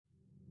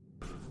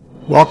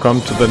Welcome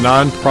to the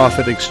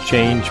Nonprofit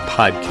Exchange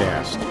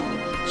Podcast.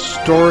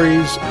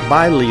 Stories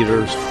by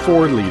leaders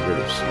for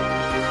leaders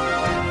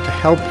to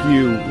help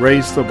you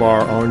raise the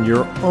bar on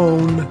your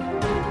own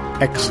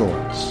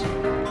excellence,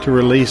 to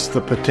release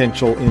the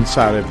potential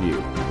inside of you.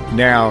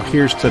 Now,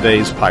 here's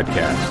today's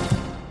podcast.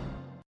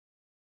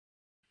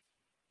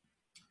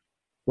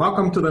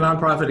 Welcome to the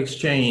Nonprofit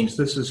Exchange.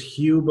 This is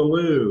Hugh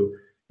Ballou,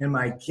 and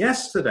my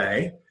guest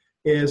today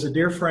is a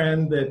dear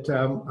friend that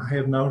I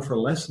have known for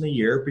less than a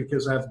year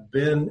because I've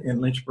been in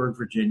Lynchburg,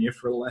 Virginia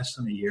for less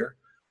than a year.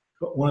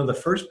 But one of the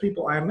first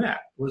people I met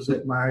was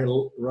at my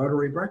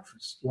Rotary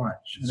breakfast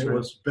lunch, and it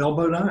was Bill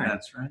Bodine.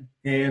 That's right.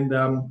 And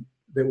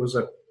there was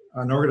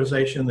an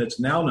organization that's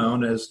now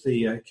known as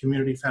the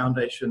Community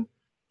Foundation,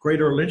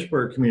 Greater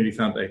Lynchburg Community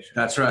Foundation.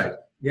 That's right.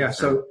 Yeah,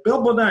 so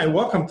Bill Bodine,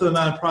 welcome to the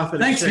Nonprofit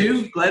Thanks, Exchange.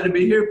 Hugh. Glad to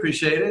be here.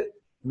 Appreciate it.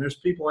 And there's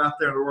people out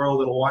there in the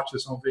world that will watch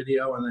this on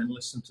video and then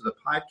listen to the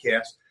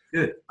podcast.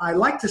 Good. I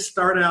like to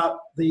start out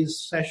these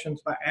sessions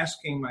by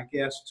asking my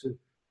guests to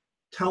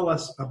tell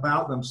us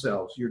about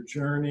themselves, your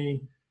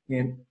journey,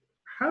 and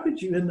how did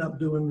you end up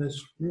doing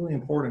this really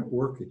important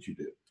work that you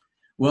do?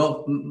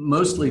 Well,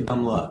 mostly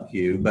dumb luck,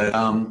 Hugh, but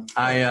I'm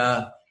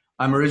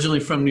originally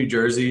from New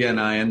Jersey, and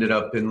I ended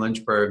up in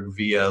Lynchburg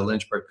via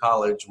Lynchburg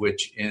College,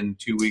 which in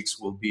 2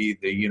 weeks will be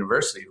the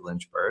University of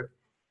Lynchburg.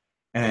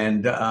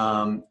 And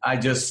I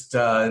just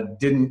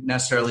didn't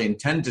necessarily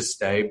intend to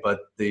stay, but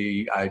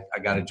I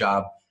got a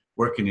job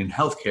working in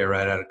healthcare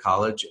right out of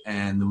college,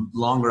 and the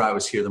longer I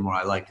was here, the more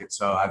I liked it.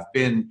 So I've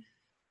been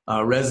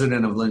a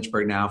resident of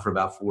Lynchburg now for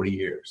about 40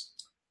 years.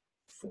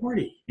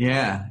 40?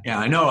 Yeah.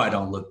 I know I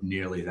don't look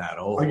nearly that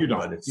old. Oh, you don't.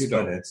 But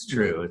it's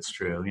true. It's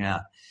true. Yeah.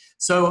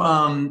 So,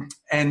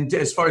 and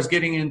as far as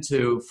getting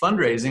into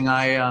fundraising,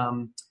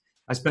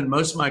 I spent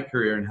most of my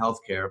career in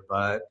healthcare,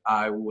 but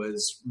I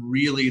was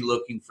really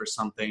looking for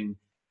something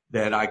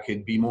that I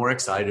could be more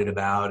excited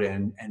about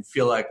and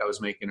feel like I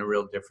was making a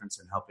real difference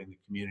in helping the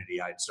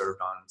community. I'd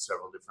served on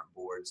several different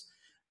boards.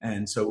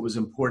 And so it was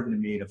important to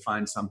me to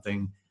find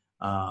something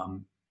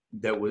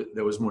that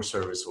was more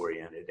service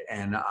oriented.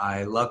 And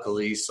I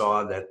luckily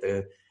saw that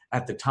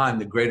at the time,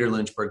 the Greater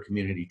Lynchburg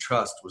Community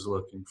Trust was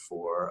looking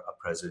for a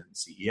president and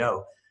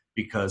CEO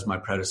because my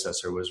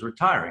predecessor was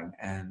retiring.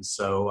 And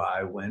so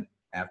I went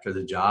after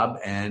the job,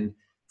 and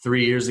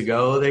 3 years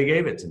ago, they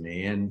gave it to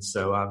me. And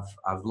so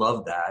I've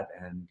loved that.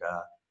 And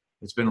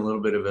it's been a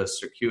little bit of a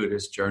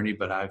circuitous journey,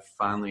 but I've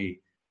finally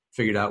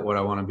figured out what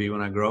I want to be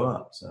when I grow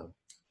up. So,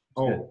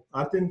 good.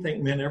 I didn't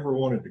think men ever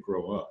wanted to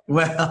grow up.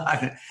 Well,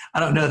 I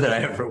don't know that I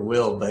ever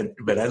will,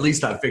 but at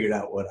least I figured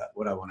out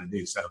what I want to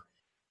do. So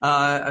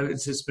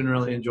it's just been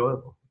really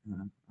enjoyable.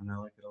 And I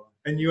like it a lot.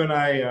 And you and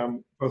I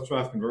both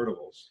drive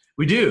convertibles.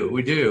 We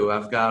do.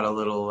 I've got a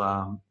little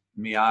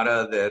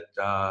Miata that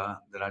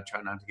I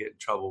try not to get in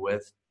trouble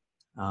with.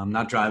 I'm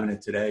not driving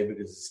it today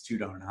because it's too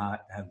darn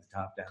hot to have the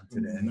top down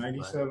today.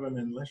 97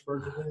 in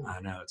Lynchburg, Virginia. I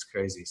know, it's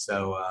crazy.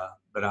 So,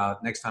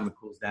 but next time it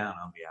cools down,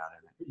 I'll be out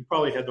in it. You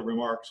probably had the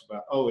remarks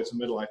about, it's a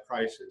midlife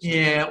crisis.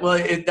 Yeah, well,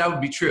 that would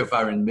be true if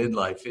I were in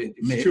midlife. It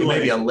may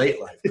be a late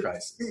life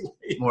crisis,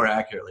 more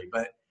accurately.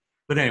 But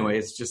anyway,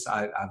 it's just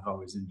I've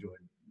always enjoyed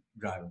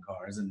driving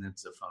cars, and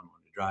it's a fun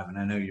one to drive. And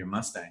I know your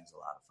Mustang's a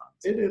lot of fun.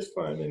 So. It is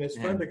fun, and it's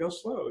fun to go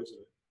slow, isn't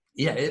it?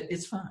 Yeah,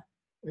 it's fun.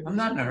 I'm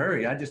not in a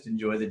hurry. I just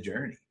enjoy the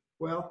journey.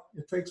 Well,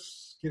 it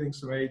takes getting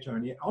some age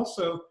on you.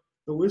 Also,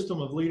 the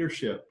wisdom of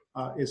leadership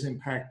is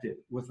impacted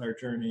with our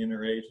journey and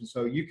our age. And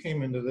so you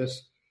came into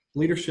this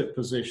leadership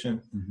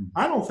position. Mm-hmm.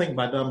 I don't think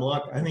by dumb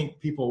luck. I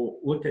think people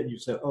looked at you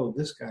and said,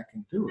 this guy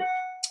can do it.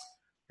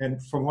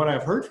 And from what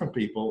I've heard from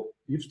people,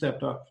 you've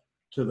stepped up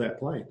to that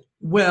plate.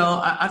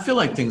 Well, I feel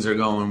like things are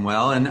going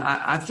well. And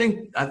I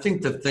think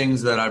the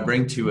things that I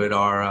bring to it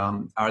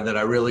are that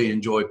I really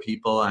enjoy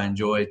people. I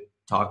enjoy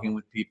talking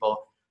with people.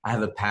 I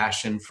have a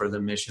passion for the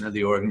mission of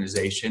the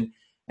organization.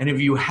 And if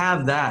you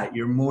have that,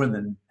 you're more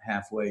than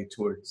halfway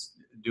towards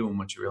doing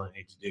what you really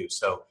need to do.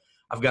 So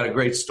I've got a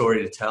great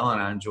story to tell,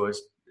 and I enjoy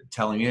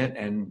telling it.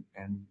 And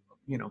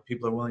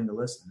people are willing to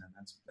listen,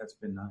 and that's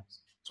been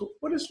nice. So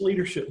what does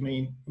leadership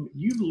mean?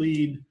 You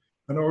lead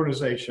an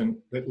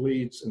organization that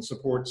leads and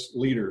supports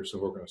leaders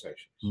of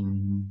organizations.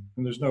 Mm-hmm.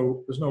 And there's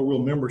no real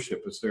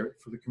membership, is there,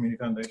 for the Community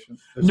Foundation?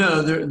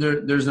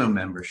 There's no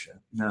membership.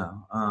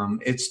 No.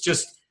 It's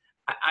just,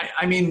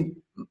 I mean,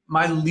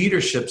 my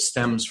leadership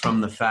stems from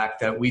the fact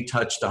that we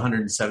touched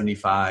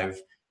 175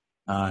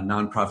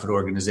 nonprofit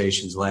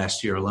organizations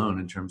last year alone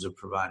in terms of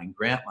providing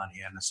grant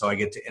money. And so I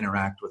get to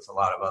interact with a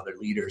lot of other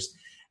leaders,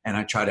 and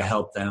I try to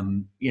help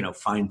them,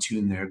 fine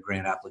tune their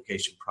grant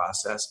application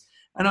process.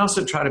 And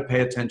also try to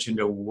pay attention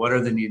to what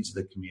are the needs of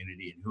the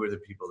community and who are the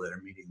people that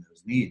are meeting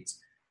those needs.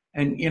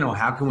 And,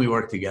 how can we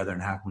work together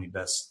and how can we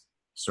best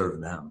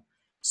serve them?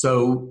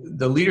 So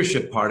the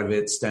leadership part of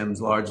it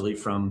stems largely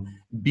from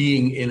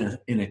being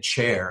in a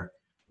chair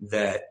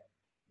that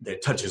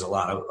touches a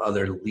lot of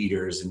other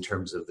leaders in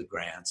terms of the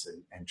grants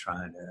and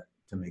trying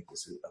to make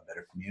this a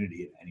better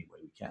community in any way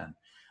we can.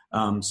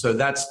 So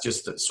that's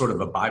just sort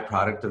of a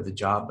byproduct of the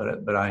job,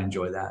 but I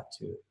enjoy that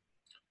too.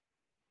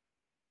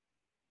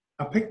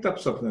 I picked up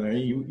something there.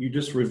 You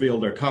just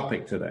revealed our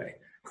topic today,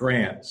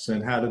 grants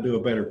and how to do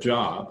a better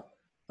job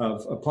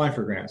of applying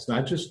for grants.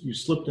 Not just, you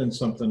slipped in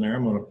something there.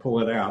 I'm going to pull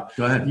it out.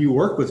 Go ahead. You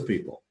work with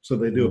people so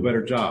they do a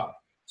better job.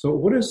 So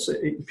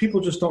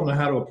people just don't know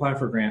how to apply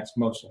for grants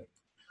mostly.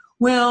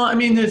 Well, I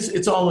mean,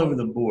 it's all over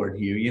the board,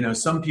 Hugh. You know,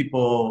 some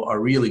people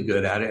are really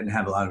good at it and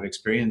have a lot of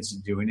experience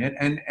in doing it.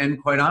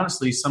 And quite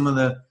honestly, some of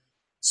the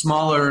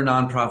smaller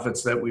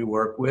nonprofits that we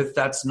work with,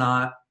 that's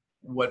not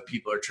what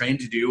people are trained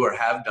to do or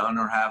have done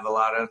or have a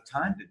lot of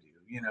time to do,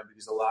 you know,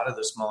 because a lot of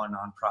the smaller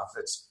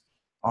nonprofits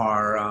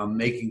are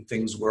making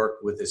things work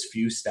with as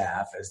few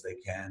staff as they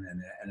can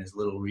and as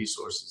little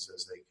resources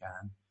as they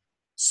can.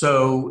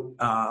 So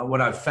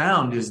what I've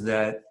found is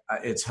that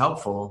it's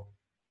helpful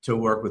to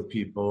work with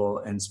people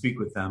and speak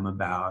with them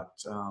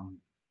about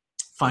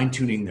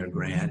fine-tuning their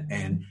grant.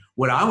 And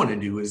what I want to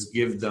do is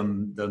give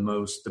them the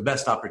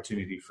best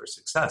opportunity for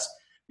success,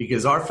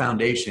 because our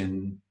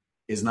foundation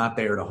is not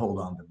there to hold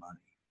on to money.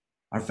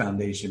 Our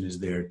foundation is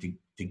there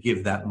to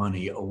give that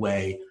money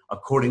away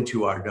according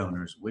to our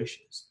donors'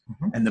 wishes.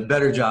 Mm-hmm. And the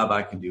better job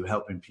I can do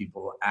helping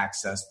people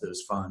access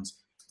those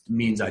funds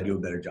means I do a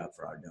better job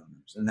for our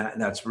donors. And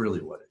that's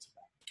really what it's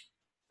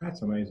about.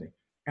 That's amazing.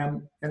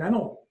 And I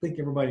don't think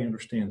everybody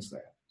understands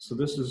that. So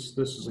this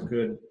is a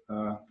good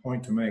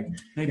point to make.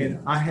 Maybe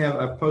and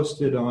I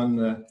posted on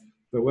the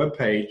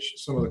webpage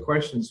some of the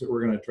questions that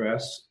we're going to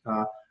address.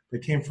 They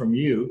came from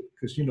you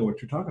because you know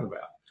what you're talking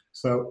about.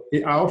 So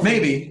yeah,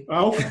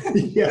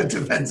 it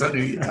depends on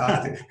who you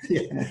talk to.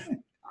 Yeah.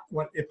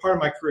 In part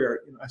of my career,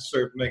 I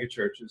served mega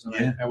churches,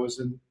 and I was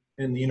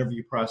in the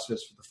interview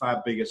process for the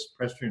 5 biggest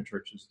Presbyterian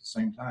churches at the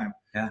same time.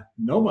 Yeah.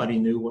 Nobody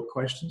knew what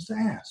questions to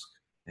ask.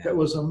 Yeah. That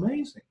was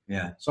amazing.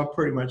 Yeah. So I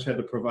pretty much had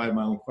to provide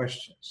my own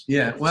questions.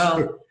 Yeah.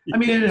 Well, I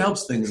mean, it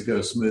helps things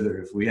go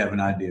smoother if we have an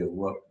idea of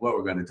what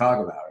we're going to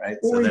talk about, right?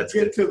 Or so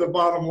get to the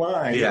bottom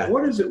line. Yeah.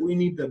 What is it we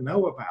need to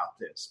know about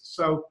this?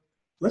 So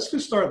let's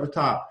just start at the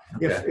top.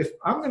 Okay. If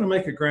I'm going to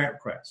make a grant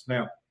request,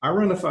 now I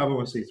run a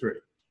 501c3.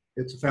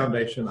 It's a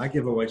foundation. I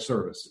give away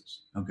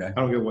services. Okay. I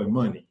don't give away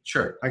money.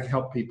 Sure. I can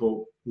help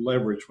people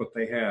leverage what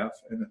they have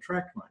and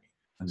attract money.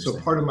 Understand.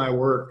 So part of my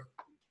work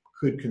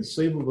could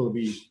conceivably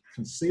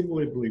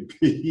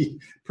be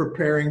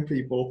preparing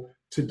people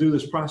to do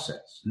this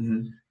process.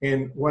 Mm-hmm.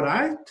 And what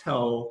I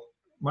tell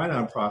my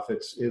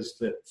nonprofits is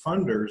that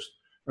funders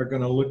are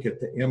going to look at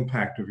the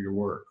impact of your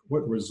work.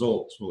 What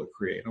results will it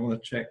create? I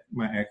want to check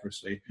my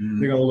accuracy. Mm-hmm.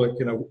 They're going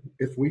to look,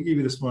 if we give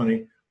you this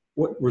money,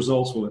 what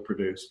results will it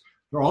produce?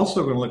 They're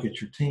also going to look at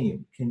your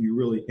team. Can you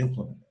really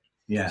implement it?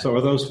 Yeah. So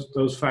are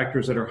those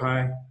factors that are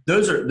high?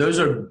 Those are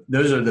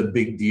the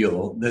big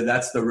deal.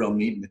 That's the real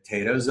meat and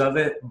potatoes of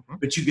it. Mm-hmm.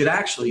 But you could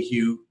actually,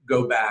 Hugh,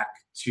 go back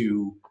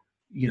to,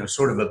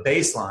 sort of a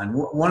baseline.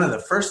 One of the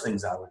first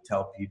things I would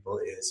tell people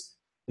is,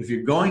 if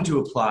you're going to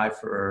apply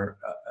for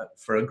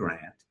a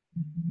grant,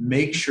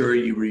 make sure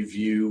you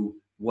review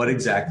what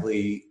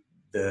exactly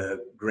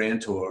the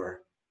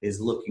grantor is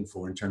looking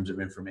for in terms of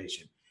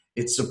information.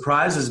 It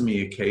surprises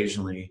me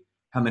occasionally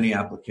how many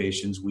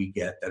applications we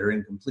get that are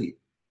incomplete.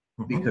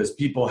 Mm-hmm. Because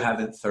people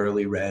haven't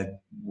thoroughly read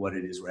what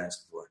it is we're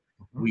asking for.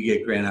 Mm-hmm. We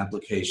get grant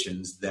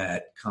applications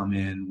that come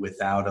in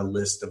without a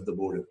list of the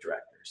board of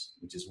directors,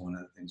 which is one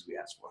of the things we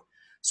ask for.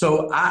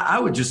 So I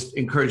would just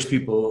encourage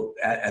people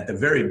at the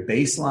very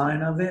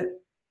baseline of it,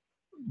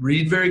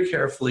 read very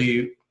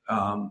carefully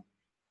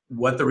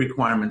what the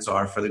requirements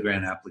are for the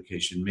grant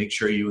application. Make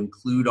sure you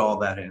include all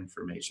that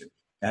information.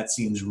 That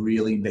seems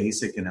really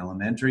basic and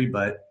elementary,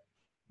 but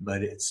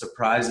it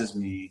surprises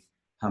me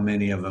how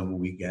many of them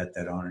we get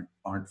that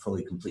aren't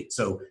fully complete.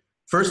 So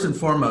first and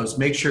foremost,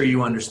 make sure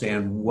you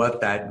understand what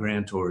that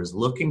grantor is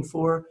looking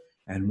for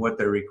and what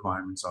their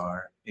requirements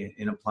are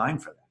in applying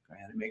for that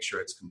grant, and make sure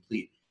it's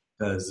complete.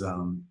 Because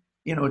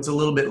it's a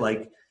little bit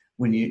like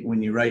when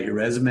you write your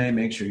resume,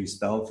 make sure you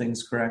spell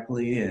things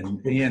correctly,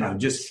 and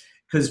just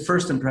because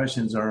first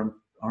impressions are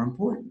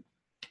important.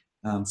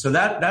 So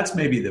that's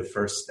maybe the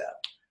first step.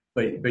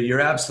 But you're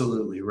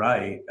absolutely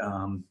right.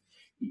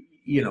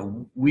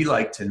 We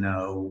like to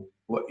know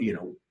what,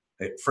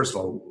 first of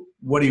all,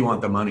 what do you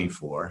want the money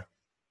for?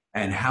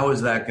 And how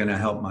is that going to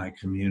help my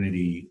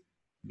community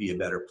be a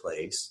better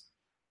place?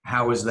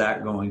 How is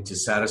that going to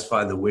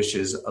satisfy the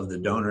wishes of the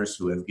donors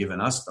who have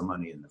given us the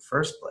money in the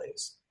first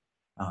place?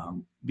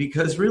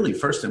 Because really,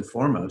 first and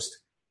foremost,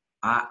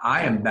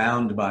 I am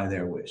bound by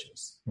their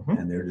wishes mm-hmm.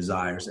 and their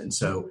desires. And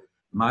so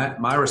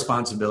my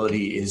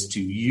responsibility is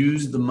to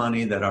use the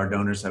money that our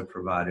donors have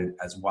provided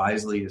as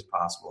wisely as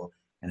possible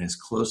and as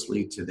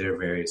closely to their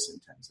various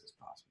intents as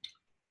possible.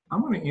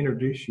 I'm going to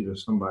introduce you to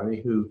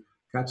somebody who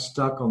got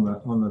stuck on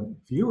the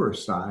viewer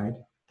side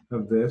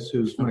of this,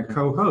 who's my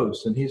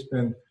co-host, and he's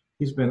been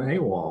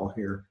AWOL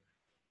here.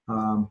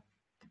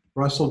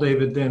 Russell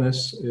David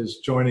Dennis is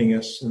joining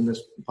us in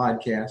this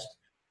podcast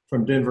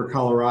from Denver,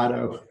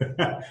 Colorado.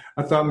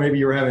 I thought maybe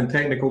you were having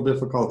technical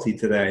difficulty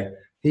today.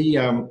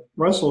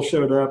 Russell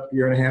showed up a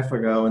year and a half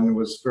ago and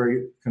was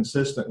very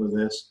consistent with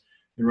this.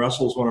 And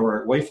Russell's one of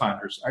our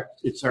wayfinders.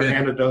 It's our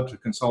antidote to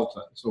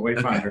consultant. It's a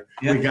wayfinder. Okay.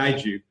 Yeah. We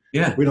guide you.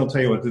 Yeah. We don't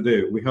tell you what to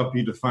do. We help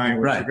you define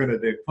what you're going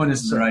to do. Point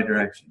us in the right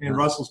direction. And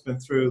Russell's been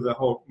through the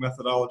whole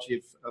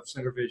methodology of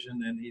Center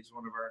Vision, and he's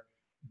one of our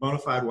bona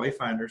fide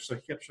wayfinders. So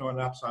he kept showing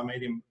up, so I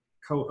made him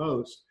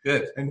co-host.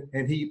 Good.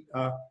 And he,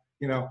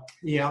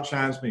 he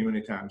outshines me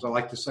many times. I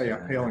like to say I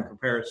pale in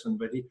comparison,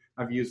 but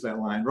I've used that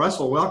line.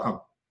 Russell,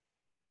 welcome.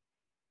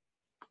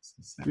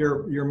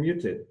 You're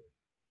muted.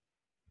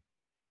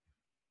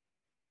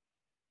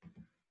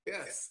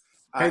 Yes.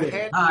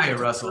 Hi,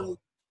 Russell.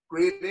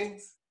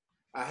 Greetings.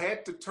 I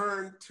had to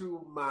turn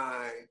to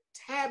my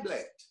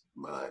tablet.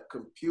 My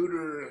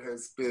computer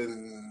has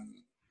been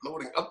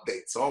loading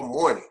updates all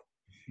morning,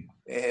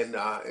 and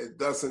it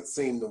doesn't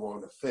seem to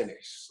want to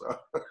finish. So.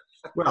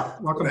 Well,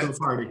 welcome to the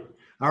party.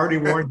 I already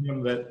warned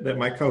him that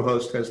my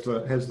co-host has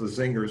the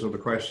zingers of the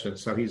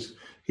questions, so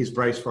he's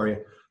braced for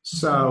you.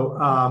 So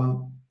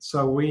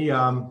we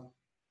I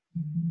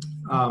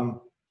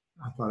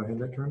thought I had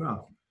that turned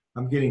off.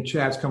 I'm getting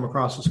chats come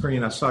across the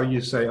screen. I saw you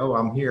say, "Oh,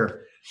 I'm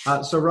here."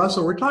 So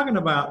Russell, we're talking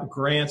about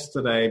grants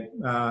today,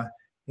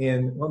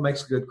 and what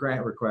makes a good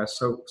grant request.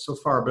 So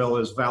far, Bill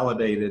has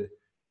validated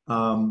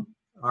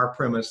our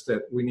premise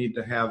that we need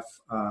to have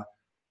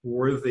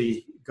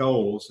worthy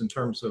goals in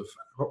terms of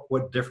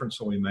what difference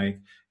will we make,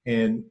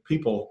 and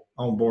people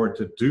on board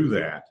to do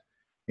that.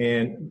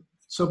 And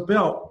so,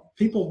 Bill,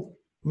 people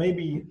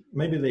maybe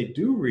they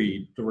do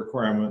read the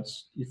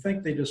requirements. You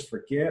think they just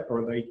forget,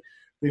 or they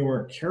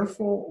weren't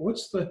careful?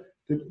 What's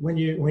when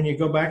you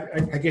go back?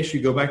 I guess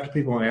you go back to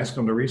people and ask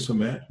them to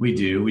resubmit. We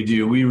do.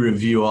 We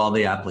review all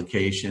the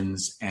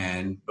applications,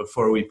 and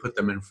before we put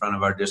them in front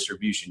of our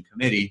distribution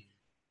committee,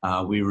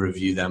 we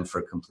review them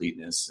for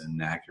completeness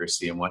and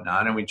accuracy and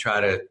whatnot, and we try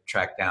to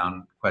track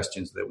down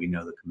questions that we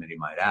know the committee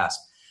might ask.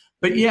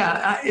 But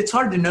yeah, it's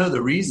hard to know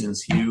the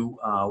reasons, Hugh,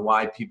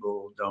 why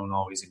people don't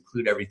always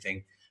include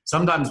everything.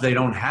 Sometimes they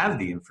don't have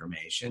the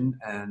information,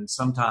 and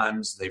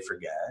sometimes they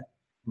forget.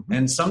 Mm-hmm.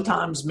 And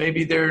sometimes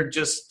maybe they're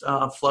just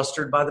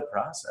flustered by the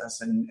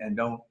process and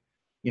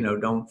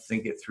don't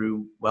think it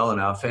through well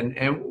enough.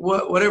 And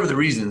whatever the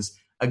reasons,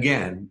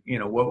 again,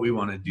 what we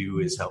want to do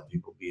is help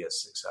people be as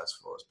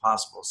successful as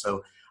possible.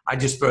 So I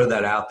just throw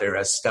that out there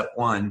as step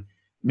one.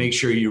 Make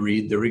sure you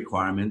read the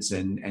requirements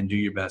and do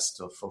your best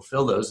to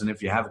fulfill those. And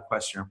if you have a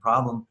question or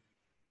problem,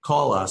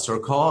 call us or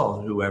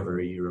call whoever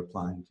you're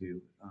applying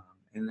to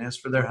and ask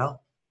for their help.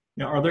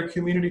 Now, are there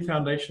community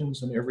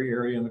foundations in every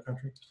area in the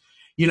country?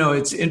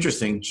 It's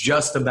interesting,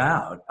 just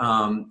about.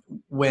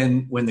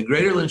 When the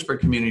Greater Lynchburg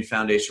Community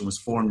Foundation was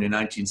formed in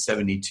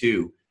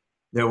 1972,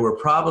 there were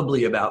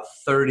probably about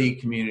 30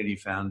 community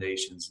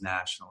foundations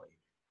nationally.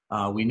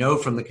 We know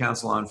from the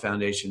Council on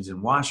Foundations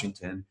in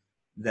Washington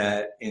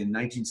that in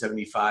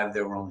 1975,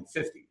 there were only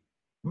 50.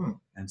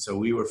 And so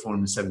we were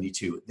formed in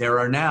 72. There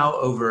are now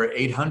over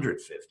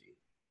 850.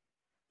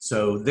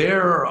 So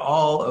they're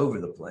all over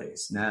the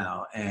place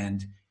now.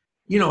 And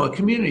a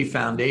community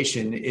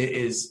foundation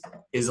is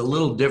a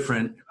little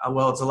different.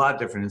 Well, it's a lot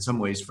different in some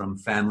ways from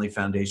family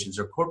foundations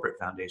or corporate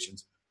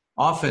foundations.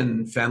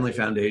 Often family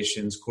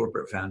foundations,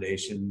 corporate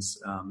foundations,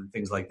 and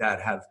things like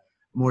that have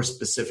more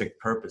specific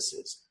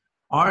purposes.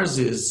 Ours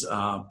is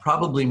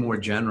probably more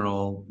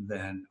general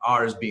than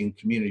ours being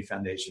community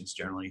foundations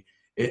generally.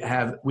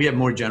 We have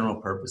more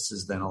general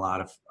purposes than a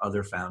lot of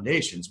other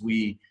foundations.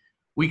 We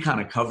kind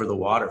of cover the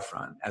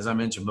waterfront. As I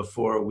mentioned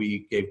before,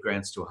 we gave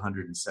grants to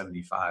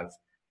 175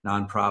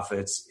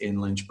 nonprofits in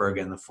Lynchburg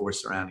and the 4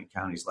 surrounding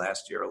counties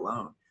last year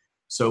alone.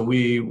 So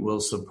we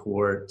will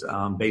support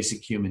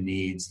basic human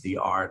needs, the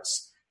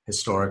arts,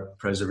 historic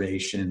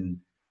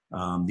preservation,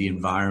 the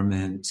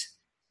environment,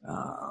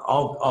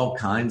 all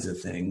kinds of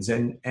things.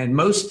 And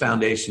most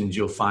foundations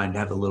you'll find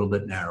have a little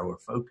bit narrower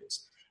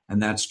focus.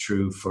 And that's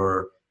true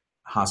for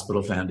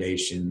hospital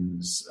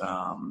foundations,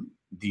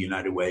 the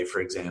United Way, for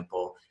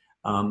example.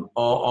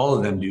 All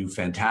of them do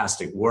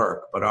fantastic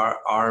work, but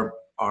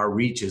our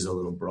reach is a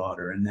little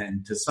broader, and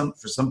then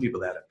for some people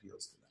that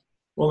appeals to them.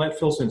 Well, that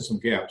fills in some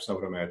gaps, I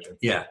would imagine.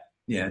 Yeah,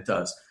 it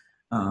does.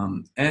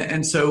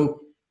 And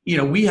so,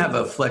 we have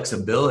a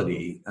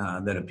flexibility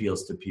that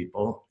appeals to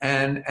people.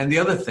 And the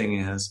other thing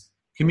is,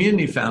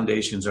 community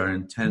foundations are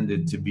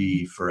intended to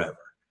be forever.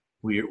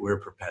 We're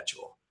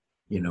perpetual.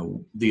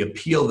 The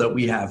appeal that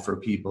we have for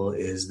people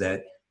is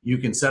that you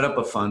can set up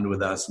a fund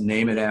with us,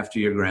 name it after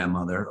your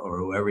grandmother or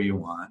whoever you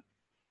want,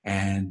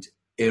 and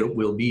it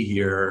will be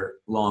here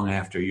long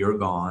after you're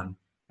gone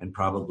and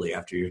probably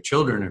after your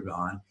children are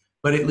gone,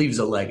 but it leaves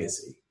a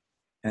legacy.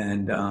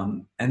 And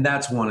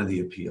that's one of the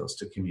appeals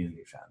to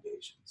community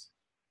foundations.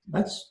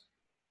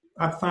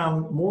 I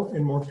found more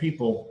and more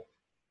people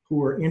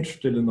who are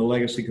interested in the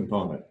legacy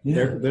component.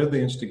 Yeah. They're the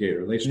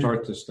instigator. They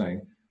start this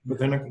thing, but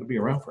they're not going to be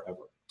around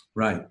forever.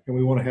 Right. And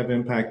we want to have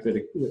impact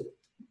that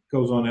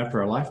goes on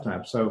after our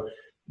lifetime. So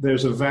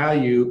there's a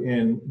value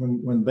in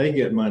when they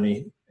get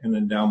money, and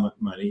endowment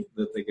money,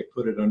 that they get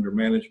put it under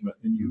management,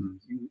 and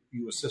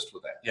you assist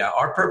with that. Yeah,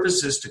 our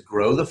purpose is to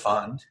grow the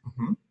fund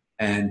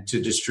and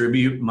to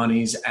distribute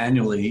monies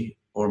annually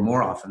or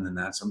more often than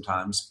that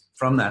sometimes,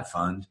 from that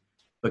fund,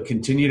 but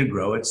continue to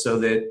grow it so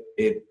that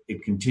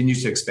it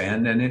continues to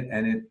expand and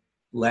it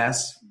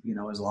lasts,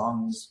 as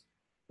long as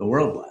the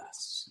world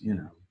lasts,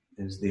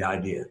 is the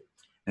idea.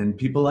 And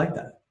people like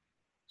that.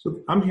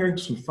 So I'm hearing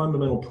some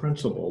fundamental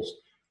principles.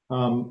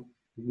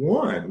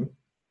 One,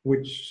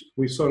 which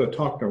we sort of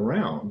talked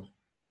around,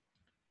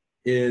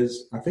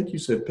 is I think you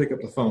said pick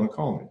up the phone and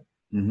call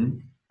me.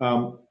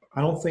 Mm-hmm.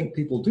 I don't think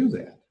people do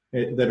that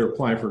are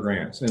applying for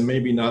grants, and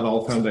maybe not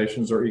all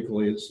foundations are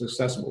equally as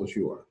accessible as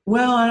you are.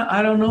 Well,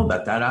 I don't know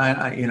about that.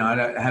 I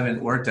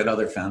haven't worked at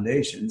other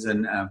foundations,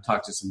 and I've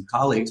talked to some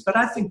colleagues, but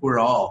I think we're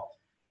all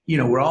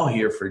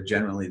here for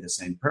generally the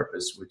same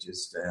purpose, which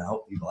is to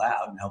help people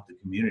out and help the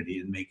community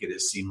and make it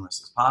as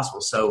seamless as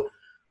possible. So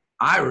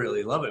I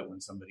really love it when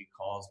somebody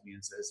calls me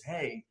and says,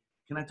 hey,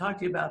 can I talk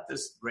to you about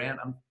this grant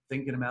I'm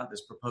thinking about,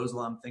 this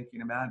proposal I'm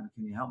thinking about, and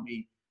can you help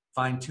me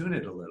fine tune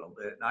it a little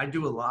bit? And I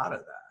do a lot of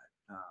that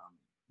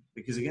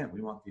because, again,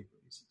 we want people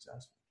to be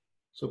successful.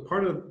 So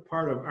part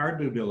of our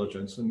due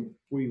diligence, and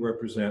we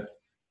represent,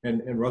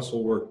 and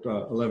Russell worked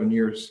 11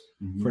 years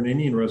for an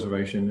Indian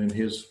reservation, and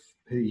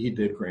he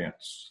did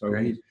grants. So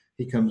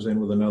he comes in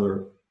with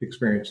another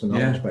experience and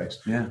knowledge base.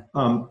 Yeah.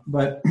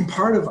 But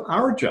part of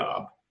our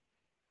job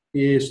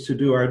is to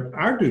do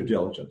our due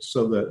diligence.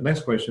 So the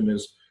next question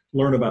is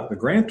learn about the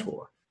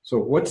grantor. So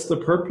what's the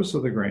purpose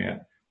of the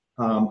grant?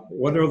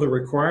 What are the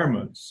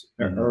requirements?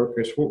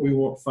 Is what we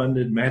want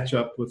funded match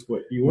up with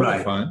what you want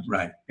to fund?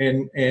 Right.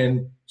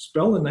 And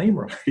spell the name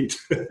right.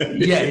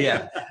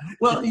 Yeah.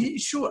 Well,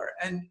 sure.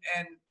 And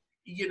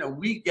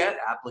we get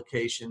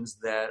applications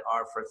that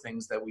are for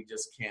things that we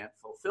just can't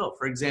fulfill.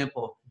 For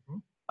example,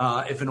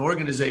 if an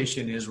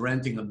organization is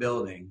renting a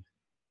building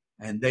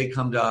and they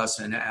come to us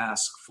and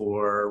ask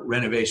for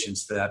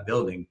renovations to that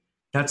building,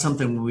 that's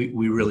something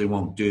we really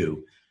won't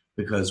do,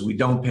 because we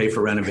don't pay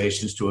for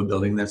renovations to a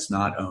building that's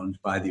not owned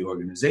by the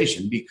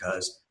organization,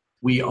 because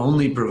we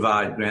only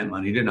provide grant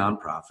money to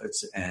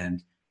nonprofits,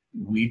 and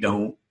we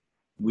don't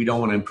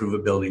want to improve a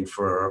building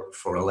for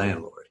a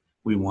landlord.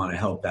 We want to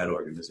help that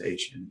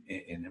organization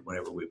in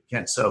whatever we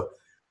can. So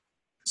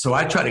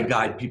I try to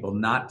guide people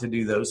not to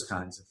do those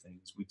kinds of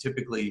things. We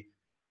typically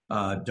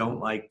don't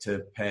like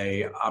to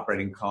pay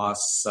operating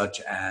costs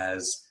such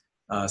as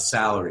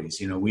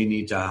salaries. We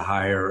need to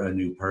hire a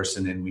new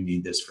person and we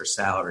need this for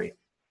salary.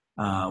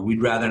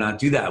 We'd rather not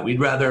do that. We'd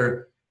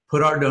rather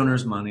put our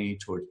donors' money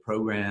towards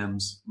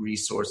programs,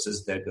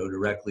 resources that go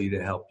directly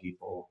to help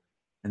people,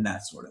 and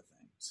that sort of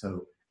thing.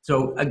 So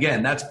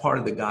again, that's part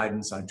of the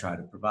guidance I try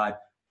to provide.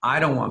 I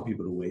don't want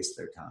people to waste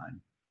their time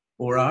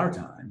or our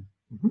time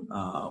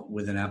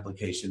with an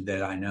application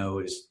that I know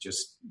is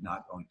just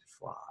not going to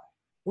fly.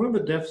 One of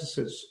the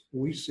deficits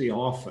we see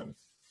often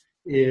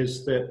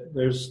is that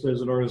there's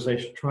an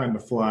organization trying to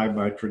fly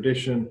by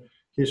tradition,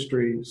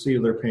 history, seat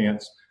of their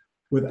pants,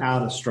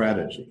 without a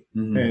strategy.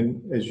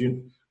 And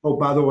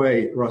by the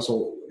way,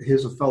 Russell,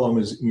 he's a fellow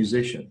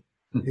musician.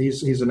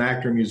 He's an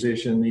actor,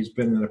 musician. He's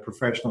been in a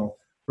professional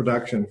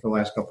production for the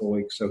last couple of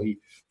weeks, so he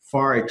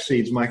far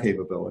exceeds my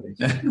capabilities.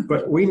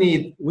 But we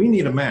need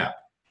a map.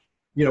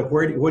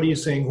 What do you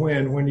sing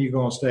when do you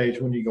go on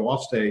stage, when do you go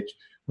off stage,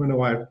 when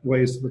do I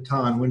raise the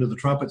baton, when do the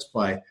trumpets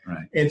play?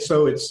 Right. And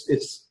so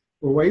it's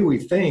the way we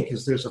think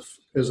is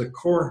there's a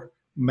core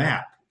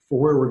map for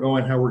where we're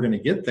going, how we're going to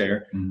get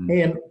there,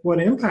 and what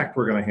impact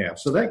we're going to have.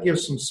 So that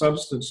gives some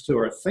substance to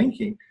our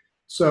thinking.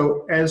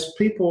 So as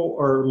people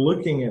are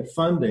looking at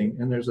funding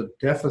and there's a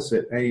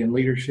deficit, in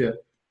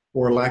leadership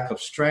or lack of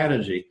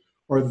strategy,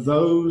 or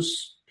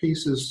those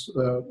pieces,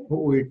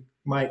 what we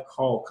might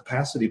call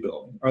capacity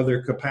building, are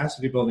there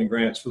capacity building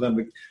grants for them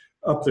to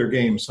up their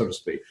game, so to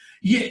speak?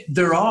 Yeah,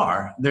 there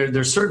are.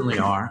 There certainly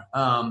are.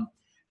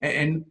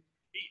 And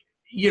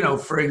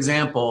for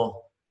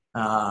example,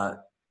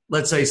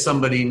 let's say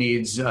somebody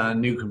needs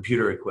new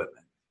computer equipment.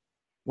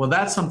 Well,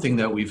 that's something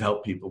that we've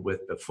helped people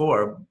with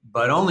before,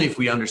 but only if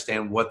we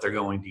understand what they're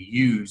going to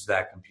use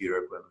that computer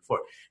equipment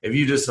for. If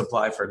you just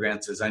apply for a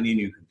grant that says, I need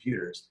new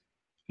computers,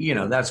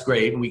 that's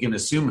great, and we can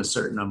assume a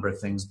certain number of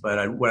things,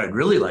 but what I'd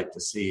really like to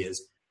see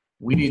is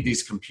we need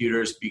these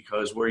computers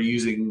because we're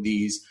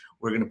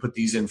going to put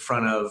these in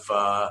front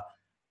of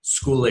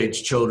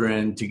school-age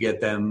children to get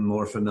them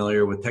more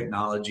familiar with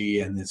technology,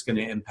 and it's going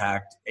to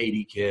impact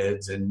 80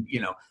 kids, and,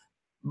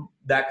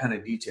 that kind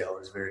of detail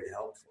is very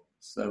helpful.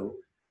 So,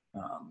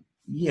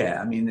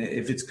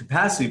 if it's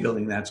capacity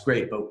building, that's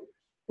great, but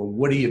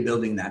what are you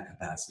building that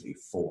capacity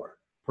for?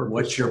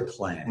 What's your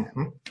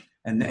plan?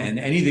 And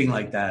anything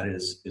like that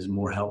is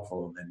more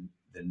helpful than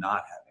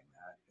not having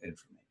that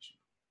information.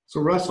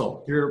 So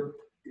Russell, you're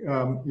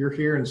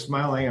here and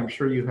smiling. I'm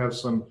sure you have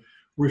some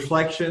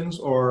reflections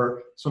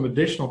or some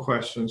additional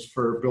questions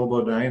for Bill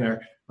Bodine,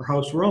 our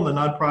host. We're on the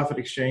Nonprofit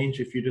Exchange.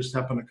 If you just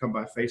happen to come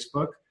by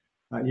Facebook,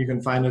 you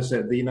can find us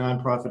at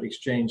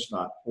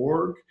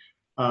thenonprofitexchange.org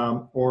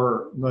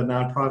or the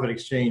Nonprofit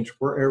Exchange,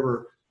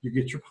 wherever you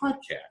get your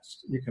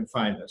podcast. You can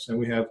find us. And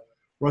we have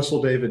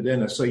Russell David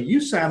Dennis. So you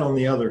sat on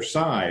the other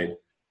side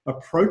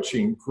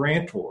approaching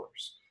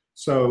grantors.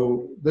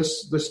 So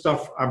this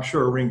stuff, I'm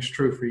sure, rings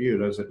true for you,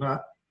 does it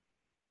not?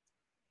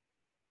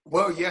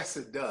 Well, yes,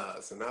 it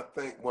does. And I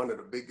think one of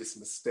the biggest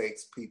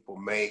mistakes people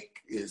make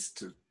is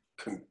to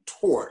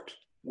contort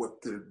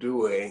what they're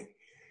doing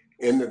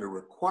into the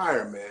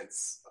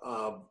requirements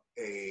of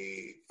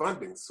a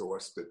funding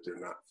source that they're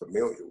not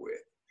familiar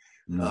with,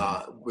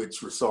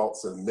 which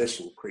results in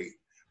mission creep.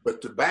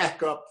 But to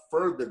back up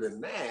further than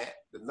that,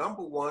 the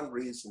number one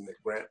reason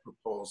that grant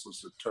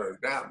proposals are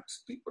turned down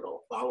is people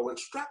don't follow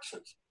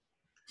instructions.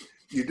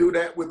 You do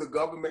that with a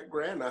government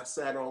grant. I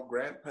sat on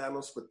grant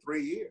panels for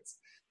 3 years.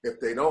 If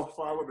they don't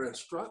follow the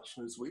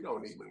instructions, we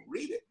don't even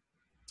read it.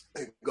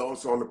 It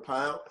goes on the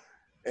pile.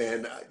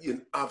 And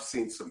I've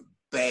seen some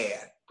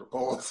bad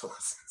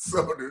proposals.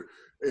 So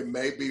it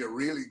may be a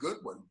really good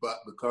one, but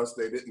because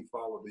they didn't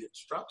follow the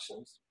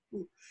instructions,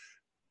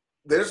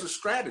 there's a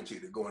strategy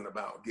to going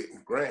about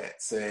getting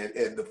grants.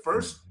 And the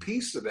first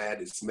piece of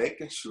that is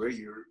making sure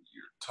you're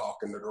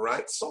talking to the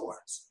right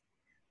source.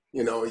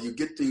 You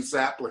get these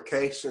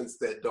applications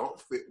that don't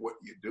fit what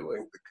you're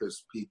doing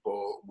because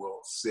people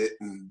will sit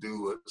and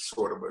do a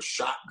sort of a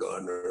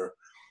shotgun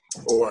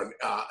or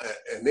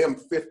an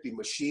M50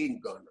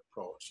 machine gun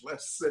approach.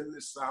 Let's send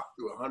this out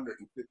to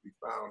 150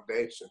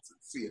 foundations and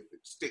see if it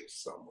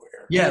sticks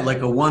somewhere. Yeah,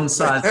 like a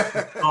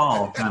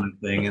one-size-fits-all kind of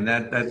thing, and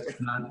that's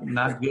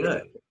not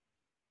good.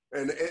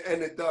 And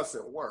it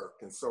doesn't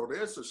work. And so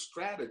there's a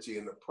strategy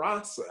in the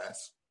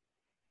process.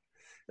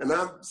 And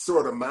I've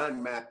sort of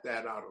mind mapped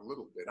that out a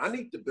little bit. I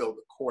need to build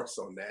a course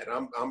on that.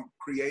 I'm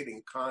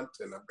creating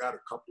content. I've got a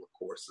couple of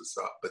courses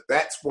up, but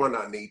that's one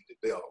I need to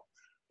build.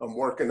 I'm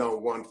working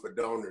on one for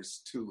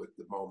donors too at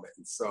the moment.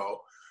 And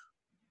so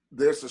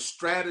there's a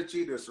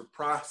strategy, there's a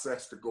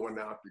process to going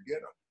out to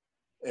get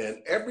them.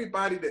 And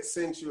everybody that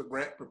sends you a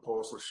grant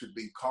proposal should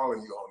be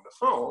calling you on the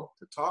phone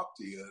to talk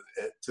to you,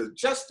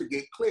 just to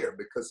get clear,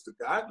 because the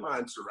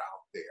guidelines are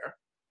out there.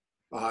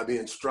 The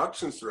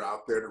instructions are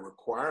out there, the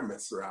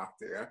requirements are out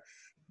there.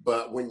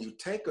 But when you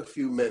take a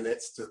few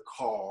minutes to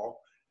call,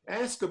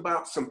 ask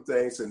about some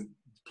things, and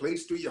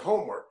please do your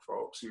homework,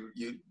 folks.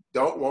 You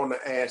don't want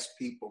to ask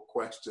people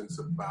questions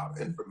about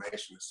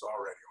information that's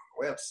already on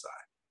the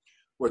website.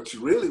 What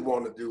you really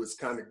want to do is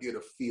kind of get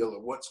a feel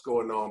of what's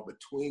going on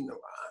between the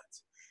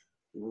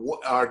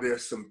lines. Are there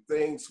some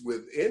things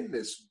within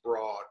this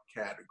broad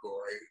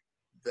category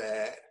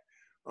that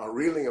are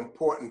really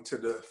important to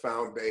the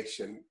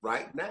foundation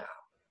right now?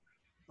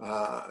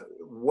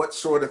 What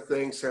sort of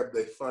things have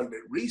they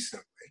funded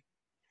recently?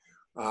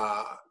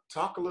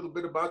 Talk a little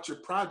bit about your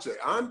project.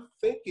 I'm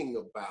thinking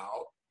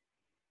about,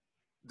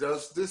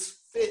 does this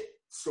fit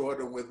sort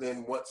of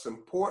within what's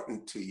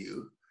important to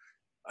you?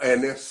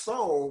 And if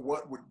so,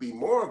 what would be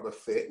more of a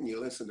fit? And you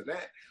listen to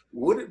that.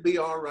 Would it be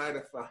all right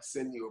if I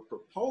send you a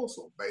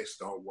proposal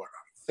based on what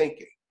I'm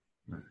thinking?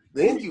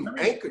 Then you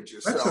anchored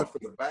yourself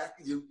in the back.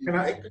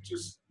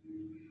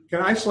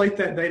 Can I isolate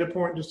that data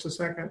point just a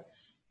second?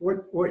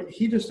 What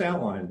he just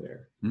outlined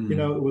there,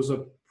 it was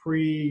a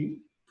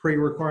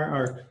pre-required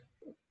or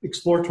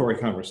exploratory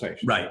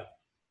conversation. Right.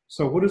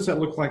 So what does that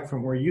look like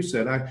from where you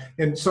said?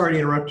 And sorry to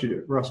interrupt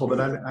you, Russell, but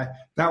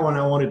that one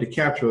I wanted to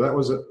capture.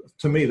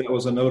 To me, that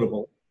was a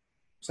notable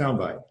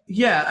soundbite.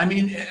 Yeah, I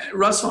mean,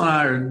 Russell and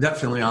I are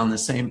definitely on the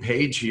same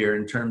page here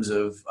in terms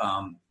of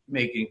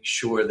making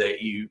sure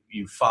that you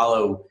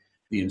follow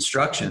the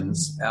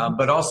instructions,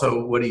 but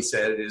also what he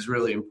said is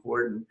really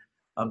important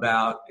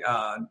about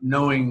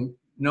knowing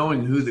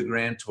who the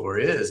grantor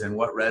is and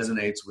what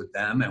resonates with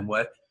them and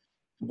what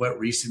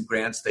recent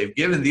grants they've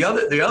given. The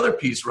other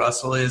piece,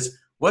 Russell, is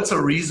what's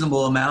a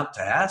reasonable amount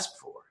to ask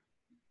for?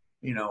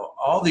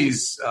 All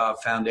these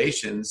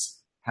foundations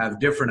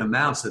have different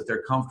amounts that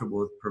they're comfortable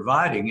with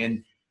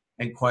providing.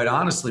 And quite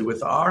honestly,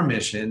 with our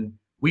mission,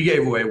 we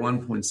gave away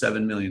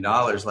 $1.7 million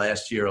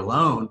last year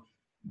alone,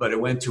 but it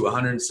went to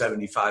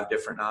 175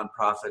 different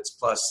nonprofits,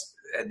 plus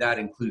that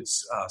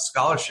includes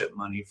scholarship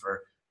money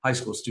for high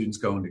school students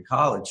going to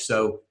college.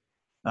 So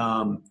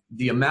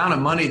the amount of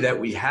money that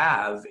we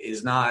have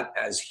is not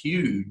as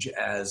huge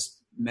as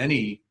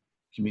many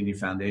community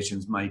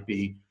foundations might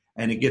be,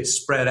 and it gets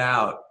spread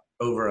out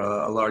over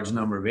a large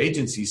number of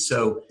agencies.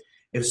 So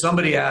if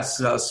somebody asks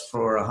us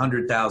for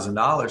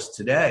 $100,000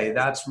 today,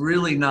 that's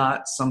really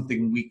not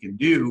something we can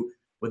do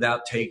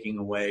without taking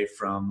away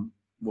from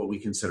what we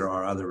consider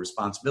our other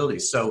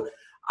responsibilities. So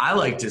I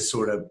like to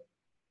sort of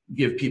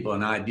give people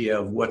an idea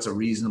of what's a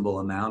reasonable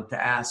amount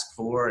to ask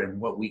for and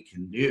what we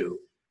can do.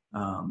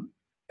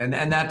 And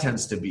that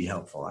tends to be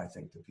helpful, I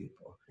think, to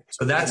people.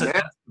 So that's an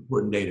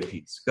important data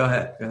piece. Go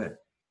ahead.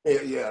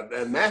 Yeah,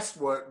 and that's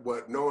what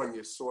knowing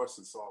your source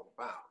is all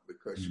about,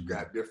 because you've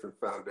got different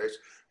foundations.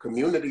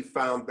 Community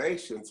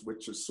foundations,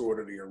 which is sort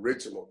of the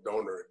original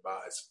donor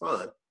advised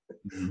fund,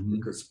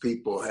 because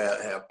people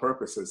have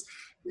purposes.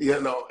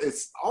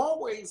 It's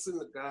always in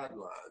the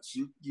guidelines.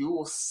 You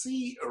will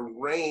see a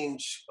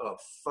range of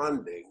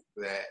funding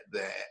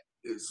that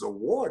is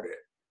awarded,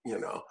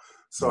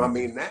 So, I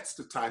mean, that's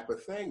the type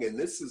of thing. And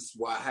this is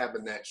why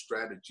having that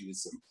strategy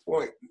is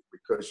important,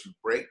 because you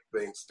break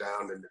things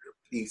down into the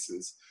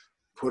pieces,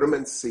 put them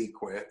in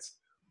sequence.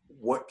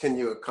 What can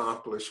you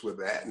accomplish with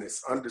that? And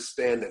it's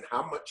understanding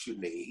how much you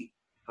need,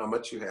 how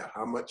much you have,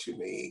 how much you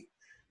need.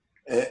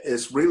 And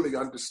it's really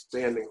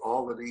understanding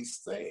all of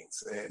these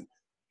things. And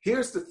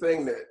here's the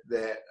thing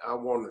that I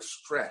want to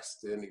stress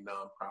to any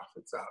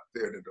nonprofits out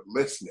there that are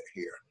listening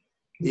here.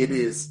 It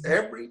is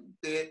every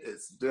bit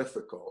as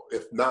difficult,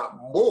 if not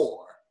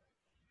more,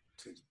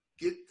 to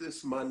get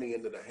this money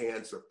into the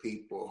hands of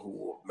people who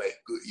will make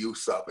good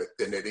use of it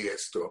than it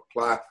is to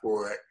apply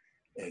for it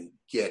and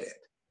get it.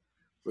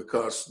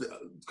 Because the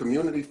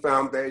community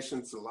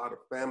foundations, a lot of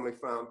family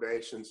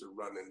foundations are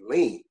running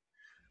lean.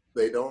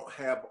 They don't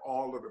have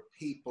all of the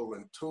people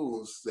and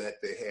tools that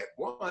they had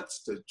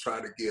once to try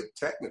to give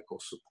technical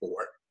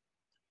support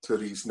to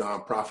these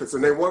nonprofits.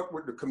 And they work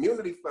with the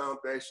community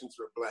foundations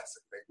are a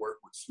blessing. They work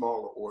with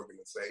smaller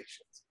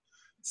organizations.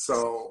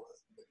 So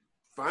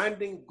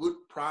finding good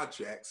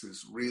projects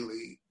is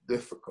really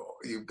difficult.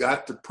 You've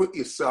got to put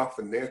yourself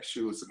in their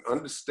shoes and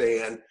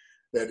understand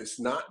that it's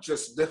not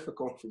just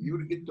difficult for you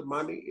to get the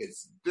money,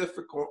 it's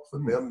difficult for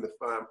them to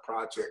find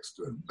projects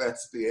to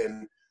invest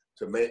in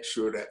to make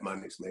sure that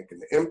money's making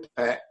the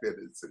impact that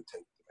it's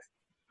intended to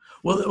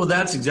make. Well,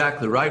 that's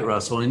exactly right,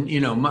 Russell. And,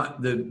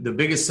 the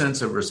biggest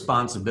sense of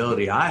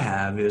responsibility I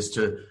have is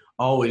to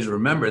always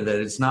remember that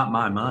it's not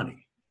my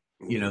money.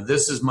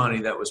 This is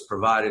money that was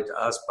provided to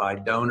us by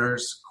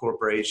donors,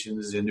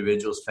 corporations,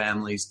 individuals,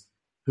 families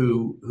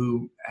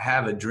who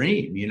have a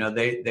dream.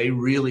 They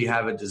really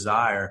have a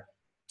desire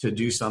to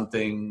do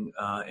something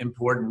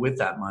important with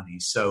that money.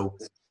 So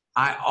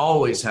I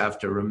always have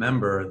to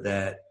remember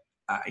that,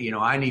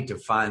 I need to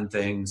find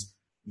things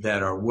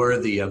that are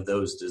worthy of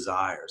those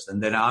desires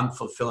and that I'm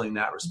fulfilling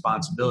that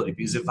responsibility.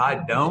 Because if I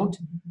don't,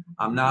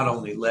 I'm not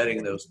only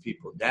letting those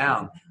people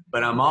down,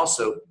 but I'm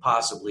also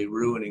possibly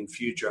ruining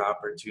future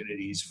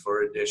opportunities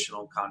for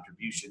additional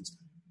contributions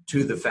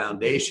to the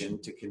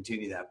foundation to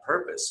continue that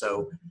purpose.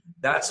 So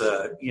that's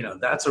a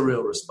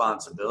real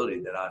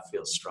responsibility that I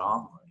feel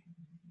strongly.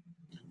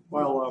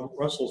 While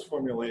Russell's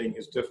formulating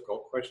his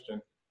difficult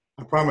question,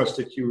 I promised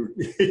that you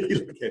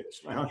look at it,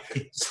 smile.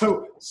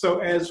 So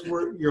as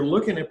you're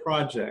looking at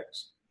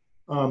projects,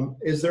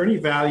 is there any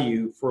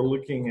value for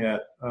looking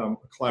at a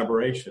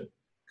collaboration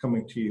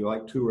coming to you,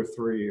 like 2 or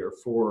 3 or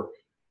 4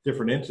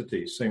 different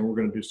entities saying we're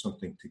going to do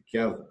something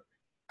together?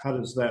 How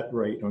does that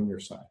rate on your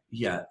side?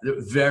 Yeah,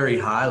 very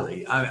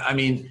highly. I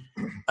mean,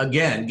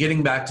 again,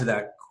 getting back to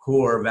that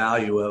core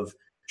value of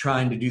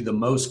trying to do the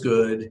most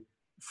good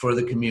for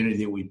the community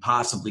that we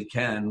possibly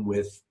can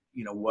with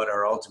what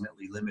are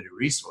ultimately limited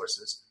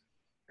resources.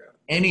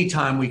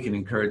 Anytime we can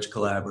encourage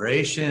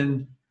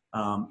collaboration,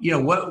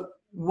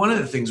 one of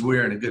the things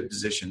we're in a good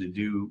position to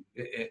do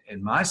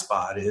in my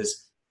spot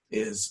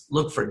is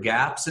look for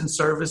gaps in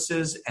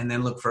services and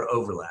then look for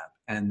overlap.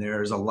 And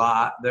there's a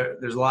lot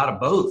of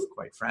both,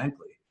 quite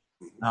frankly.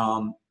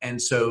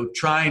 And so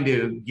trying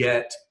to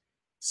get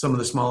some of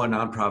the smaller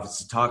nonprofits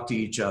to talk to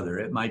each other.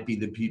 It might be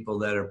the people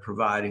that are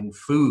providing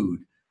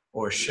food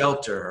or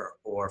shelter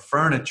or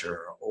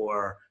furniture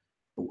or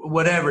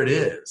whatever it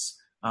is,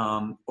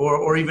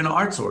 or even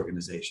arts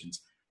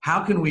organizations.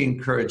 How can we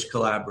encourage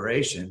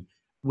collaboration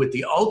with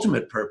the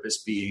ultimate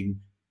purpose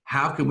being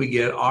how can we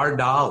get our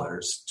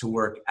dollars to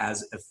work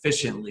as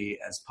efficiently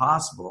as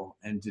possible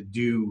and to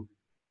do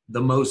the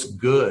most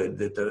good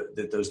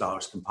that those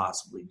dollars can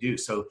possibly do?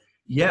 So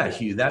yeah,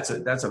 Hugh, that's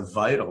a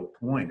vital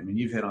point. I mean,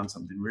 you've hit on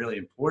something really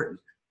important.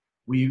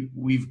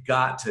 We've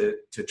got to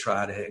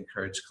try to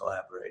encourage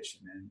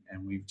collaboration,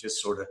 and we've just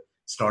sort of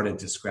started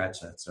to scratch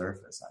that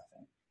surface, I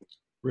think.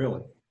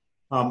 Really?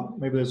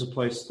 Maybe there's a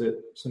place that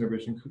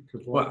Cinevision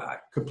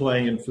could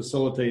play in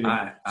facilitating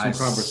some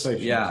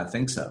conversations. Yeah, I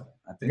think so.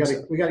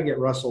 We got to get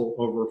Russell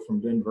over from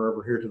Denver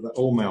over here to the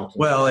Old Mountain.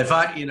 Well, if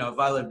I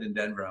lived in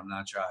Denver, I'm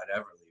not sure I'd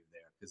ever leave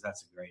there because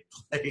that's a great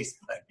place.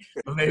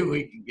 But maybe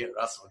we can get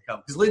Russell to come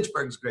because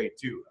Lynchburg's great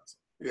too, Russell.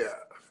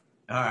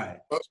 Yeah. All right.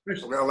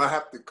 Well, I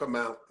have to come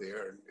out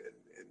there and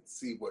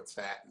see what's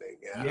happening.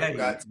 I've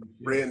got some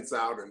friends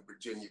out in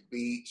Virginia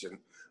Beach, and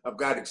I've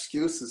got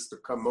excuses to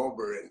come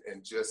over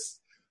and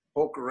just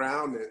poke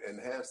around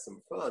and have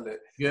some fun.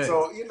 And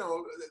so,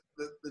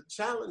 the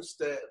challenge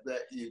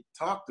that you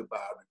talked about,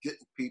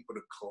 getting people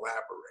to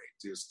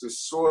collaborate, is this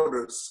sort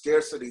of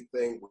scarcity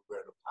thing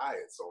where the pie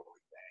is only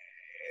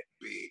that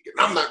big,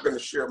 and I'm not going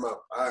to share my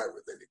pie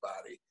with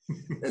anybody.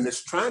 And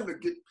it's trying to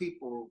get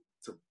people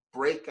to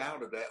break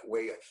out of that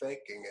way of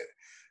thinking.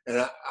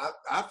 And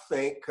I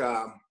think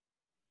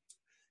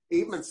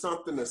even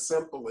something as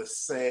simple as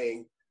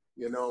saying,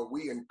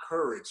 we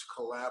encourage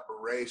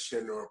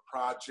collaboration or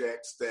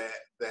projects that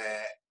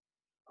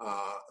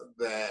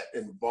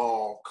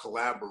involve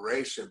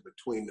collaboration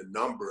between the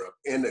number of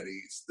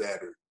entities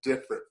that are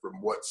different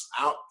from what's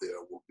out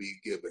there will be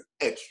given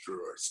extra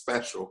or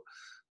special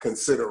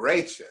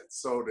consideration,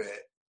 so that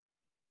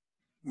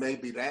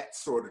maybe that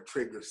sort of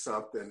triggers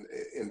something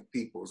in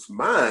people's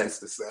minds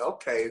to say,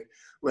 okay,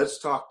 let's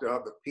talk to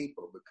other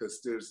people,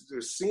 because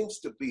there seems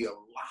to be a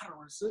lot of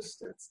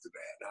resistance to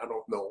that. I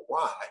don't know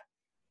why.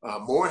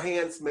 More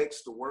hands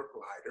makes the work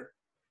lighter.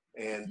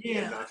 And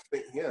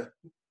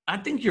I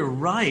think you're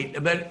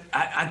right, but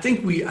I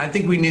think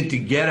we need to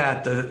get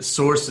at the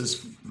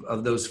sources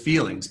of those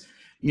feelings.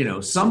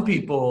 Some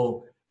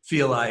people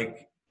feel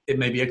like it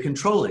may be a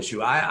control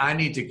issue. I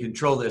need to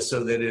control this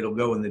so that it'll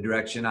go in the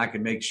direction I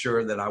can make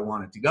sure that I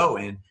want it to go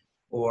in.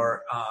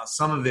 Or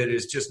some of it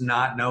is just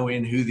not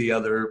knowing who the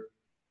other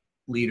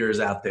leaders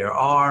out there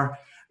are.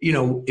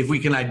 If we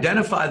can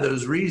identify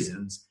those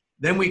reasons,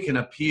 then we can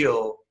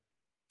appeal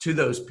to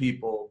those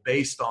people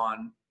based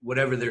on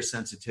whatever their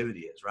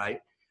sensitivity is,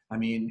 right? I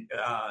mean,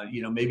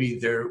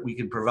 maybe we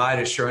can provide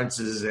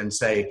assurances and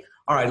say,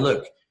 all right,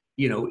 look,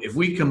 if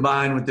we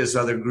combine with this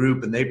other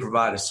group and they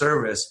provide a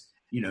service,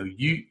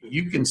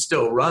 you can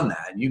still run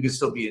that and you can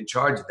still be in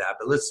charge of that.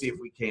 But let's see if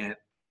we can't,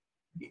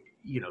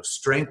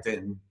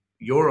 strengthen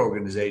your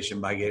organization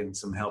by getting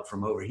some help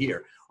from over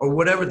here, or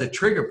whatever the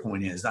trigger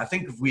point is. I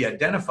think if we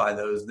identify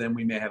those, then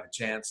we may have a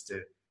chance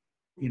to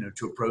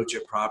approach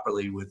it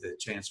properly with a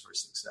chance for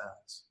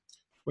success.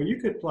 Well,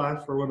 you could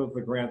apply for one of the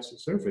grants at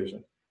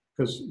Intervision,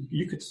 because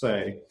you could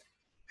say,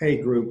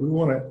 hey, group, we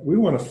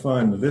want to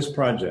fund this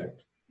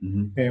project,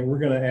 and we're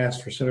going to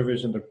ask for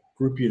Intervision to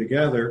group you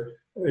together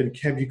and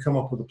have you come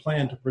up with a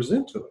plan to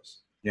present to us,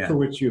 for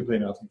which you pay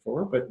nothing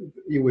for, but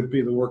it would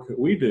be the work that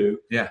we do,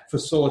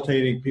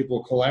 facilitating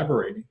people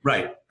collaborating.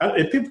 Right.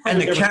 And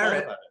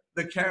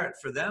the carrot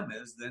for them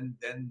is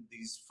then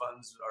these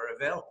funds are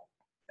available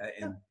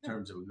in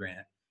terms of a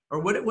grant or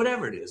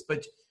whatever it is.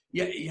 But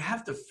you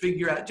have to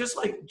figure out, just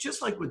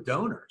like with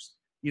donors,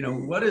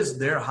 what is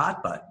their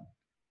hot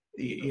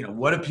button?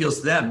 What appeals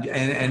to them?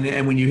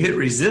 And when you hit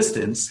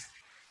resistance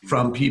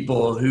from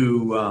people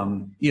who,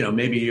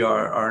 maybe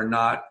are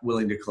not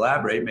willing to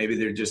collaborate, maybe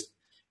they're just,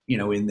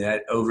 in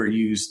that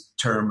overused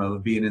term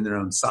of being in their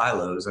own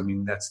silos. I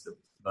mean, that's the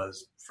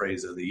buzz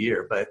phrase of the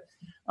year, but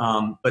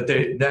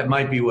that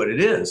might be what it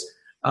is.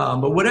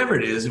 But whatever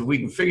it is, if we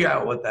can figure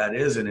out what that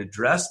is and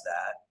address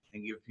that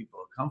and give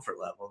people a comfort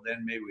level,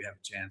 then maybe we have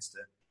a chance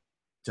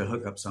to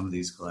hook up some of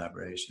these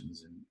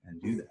collaborations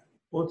and do that.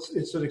 Well,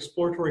 it's an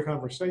exploratory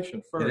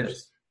conversation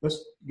first.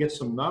 Let's get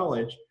some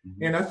knowledge.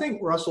 And I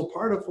think, Russell,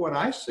 part of what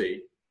I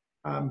see,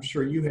 I'm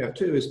sure you have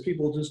too, is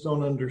people just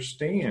don't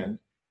understand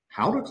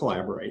how to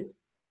collaborate,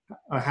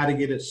 how to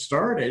get it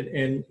started.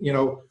 And,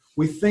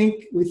 we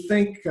think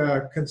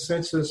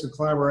consensus and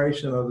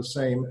collaboration are the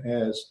same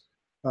as,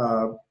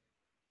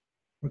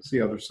 what's the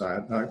other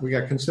side? We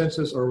got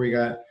consensus or we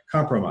got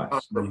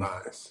compromise.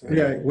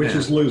 Which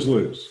is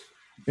lose-lose.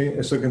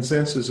 So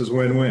consensus is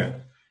win-win.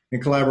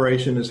 And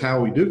collaboration is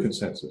how we do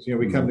consensus.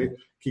 We come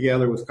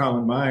together with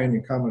common mind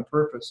and common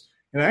purpose.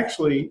 And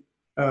actually,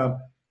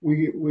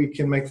 we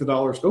can make the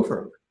dollars go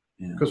further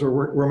because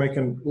we're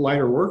making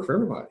lighter work for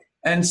everybody.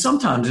 And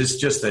sometimes it's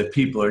just that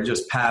people are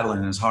just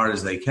paddling as hard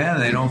as they can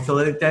and they don't feel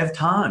like they have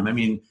time. I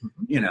mean,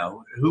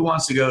 who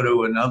wants to go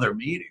to another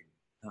meeting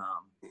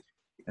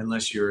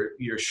unless you're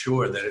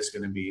sure that it's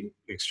going to be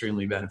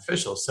extremely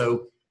beneficial?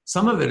 So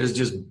some of it is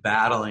just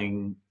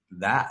battling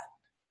that.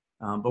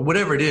 But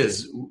whatever it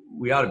is,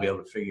 we ought to be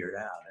able to figure it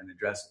out and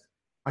address it.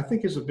 I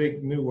think it's a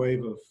big new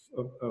wave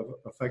of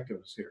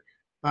effectiveness here.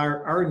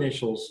 Our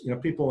initials,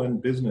 people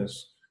in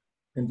business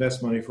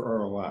invest money for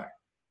ROI.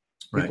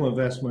 People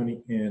invest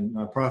money in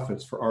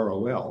nonprofits for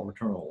ROL,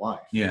 return on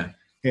life. Yeah.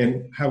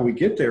 And how we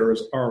get there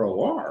is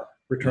ROR,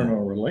 return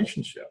on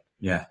relationship.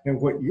 Yeah.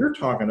 And what you're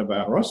talking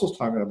about, Russell's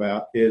talking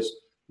about, is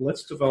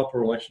let's develop a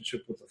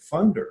relationship with the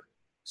funder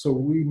so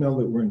we know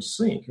that we're in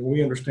sync and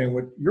we understand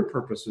what your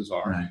purposes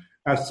are. Right.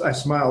 I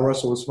smile,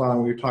 Russell was smiling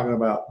when you're talking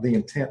about the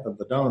intent of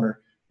the donor.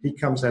 He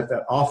comes at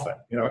that often.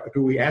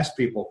 Do we ask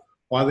people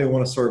why they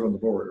want to serve on the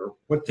board or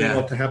what they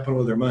want to happen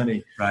with their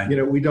money? Right.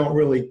 We don't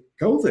really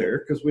go there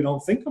because we don't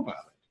think about it.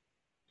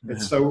 Yeah.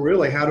 And so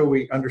really, how do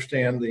we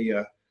understand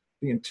the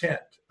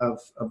intent of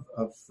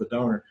the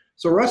donor?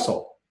 So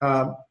Russell,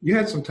 you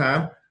had some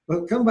time.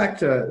 Let's come back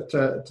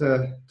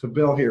to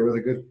Bill here with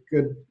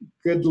a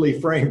goodly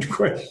framed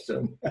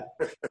question.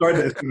 Sorry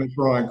that's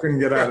wrong. Couldn't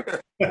get out of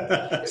it.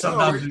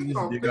 Sometimes we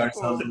just dig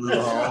ourselves a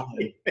little.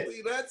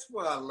 See, that's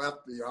why I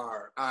left the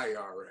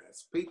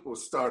IRS. People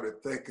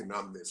started thinking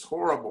I'm this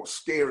horrible,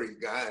 scary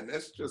guy, and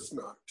that's just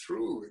not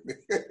true.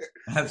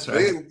 That's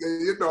right. Then,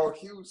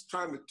 Hugh's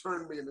trying to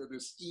turn me into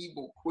this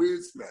evil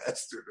quiz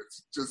master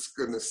that's just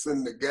going to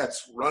send the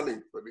guests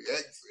running for the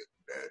exit.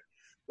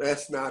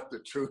 That's not the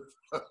truth,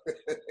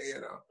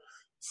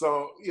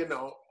 So,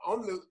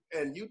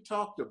 and you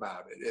talked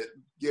about it,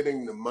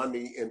 getting the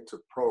money into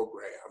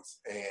programs.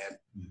 And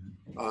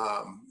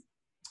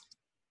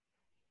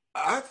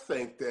I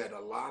think that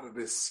a lot of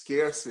this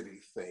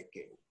scarcity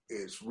thinking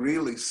is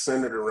really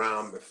centered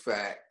around the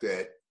fact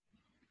that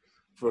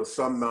for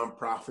some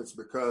nonprofits,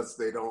 because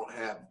they don't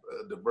have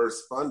a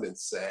diverse funding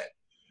set,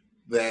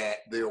 that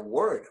they're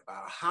worried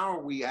about how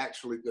are we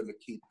actually going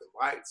to keep the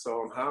lights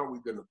on? How are we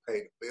going to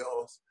pay the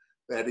bills?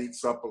 That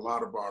eats up a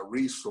lot of our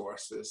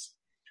resources.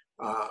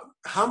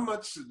 How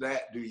much of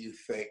that do you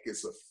think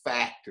is a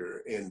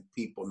factor in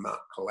people not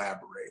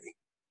collaborating?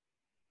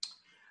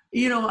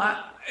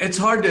 It's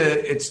hard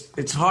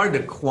to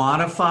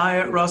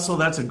quantify it, Russell.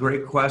 That's a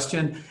great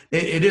question.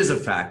 It is a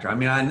factor. I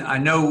mean,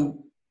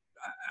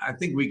 I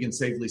think we can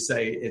safely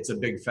say it's a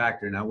big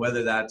factor. Now,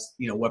 whether that's,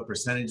 what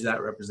percentage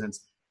that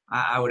represents,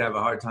 I would have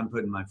a hard time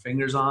putting my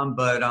fingers on.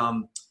 But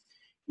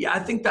I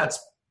think that's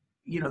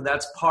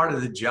part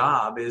of the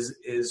job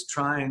is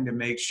trying to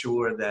make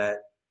sure that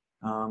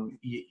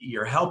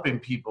you're helping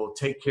people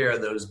take care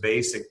of those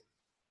basic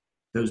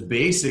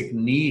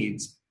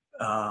needs,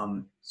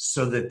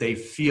 so that they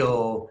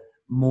feel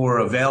more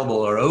available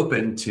or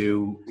open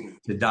to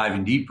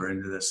diving deeper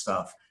into this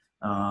stuff.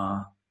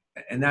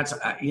 And that's,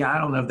 I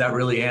don't know if that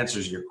really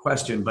answers your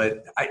question,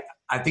 but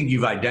I think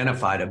you've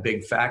identified a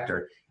big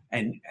factor,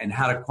 and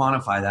how to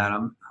quantify that,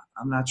 I'm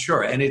not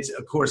sure. And it's,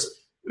 of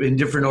course, in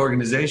different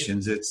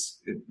organizations, it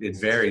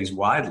varies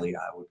widely,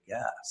 I would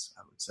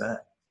say.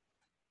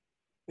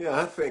 Yeah,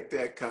 I think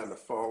that kind of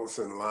falls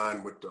in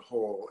line with the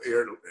whole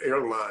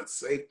airline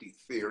safety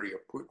theory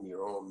of putting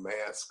your own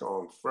mask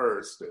on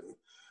first. And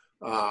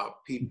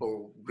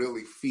people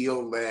really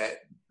feel that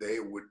they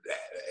would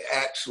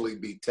actually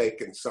be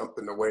taking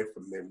something away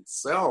from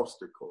themselves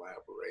to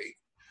collaborate,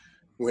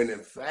 when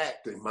in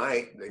fact they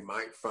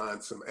might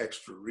find some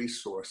extra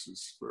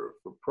resources for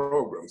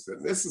programs.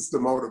 And this is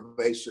the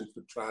motivation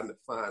for trying to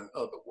find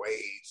other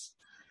ways.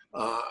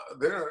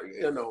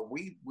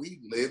 We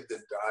lived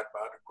and died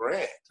by the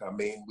grant. I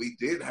mean, we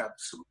did have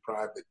some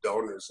private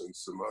donors and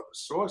some other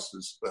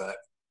sources, but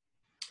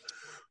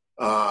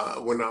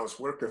when I was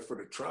working for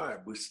the tribe,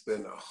 we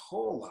spent a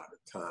whole lot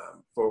of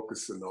time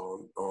focusing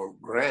on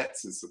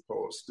grants as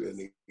opposed to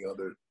any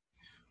other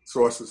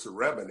sources of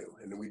revenue.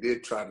 And we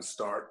did try to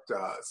start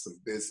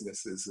some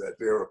businesses that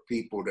there were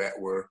people that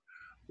were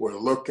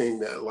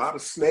looking at a lot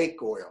of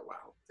snake oil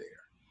out there.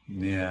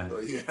 Yeah. So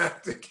you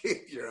have to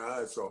keep your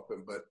eyes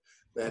open, but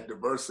that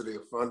diversity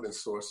of funding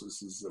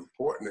sources is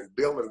important, and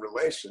building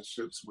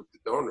relationships with the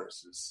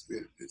donors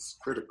is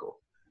critical.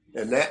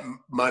 And that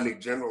money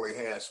generally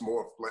has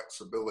more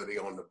flexibility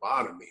on the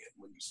bottom end.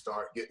 When you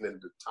start getting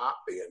into top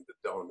end of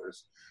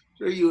donors,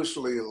 they're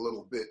usually a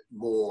little bit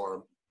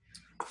more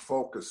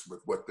focused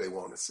with what they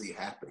want to see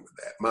happen with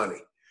that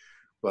money.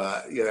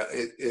 But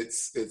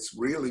it's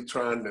really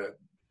trying to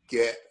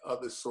get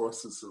other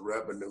sources of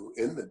revenue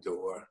in the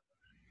door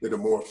that are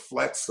more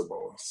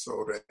flexible,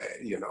 so that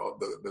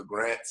the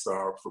grants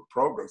are for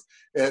programs,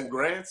 and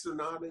grants are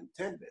not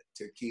intended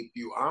to keep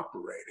you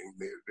operating.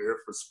 They're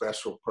for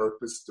special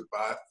purpose,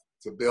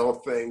 to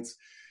build things,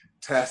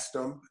 test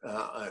them,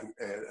 and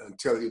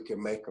until you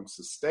can make them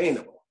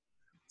sustainable.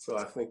 So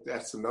I think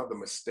that's another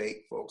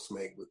mistake folks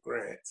make with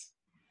grants.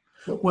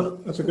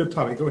 Well, that's a good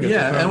topic. Go ahead.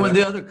 Yeah, and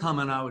the other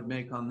comment I would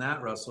make on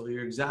that, Russell,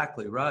 you're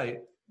exactly right.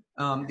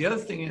 The other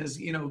thing is,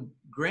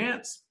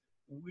 grants.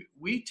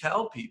 We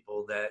tell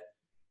people that,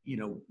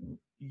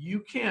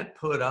 you can't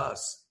put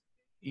us,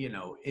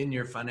 in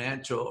your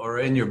financial or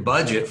in your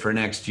budget for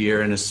next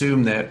year and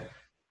assume that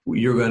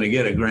you're going to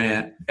get a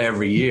grant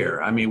every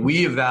year. I mean,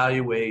 we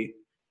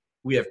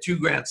have 2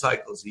 grant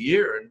cycles a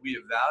year, and we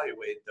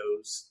evaluate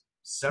those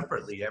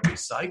separately every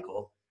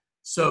cycle.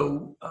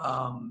 So,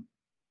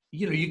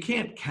 you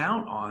can't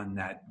count on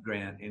that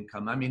grant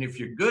income. I mean, if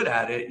you're good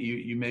at it,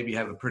 you maybe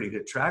have a pretty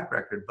good track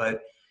record,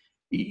 but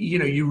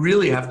you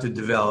really have to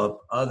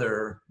develop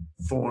other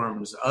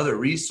forms, other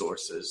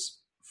resources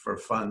for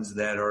funds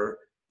that are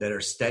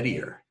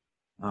steadier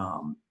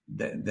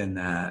than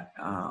that.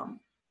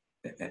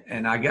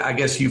 And I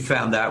guess you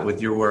found that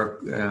with your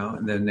work,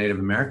 the Native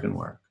American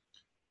work.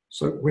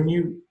 So when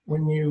you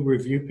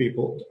review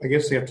people, I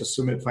guess they have to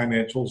submit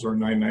financials or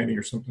 990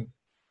 or something.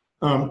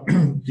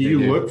 Do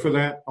you look for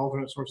that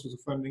alternate sources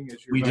of funding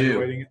as you're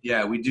evaluating it?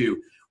 Yeah, we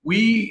do.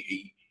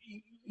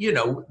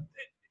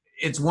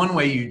 It's one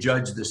way you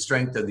judge the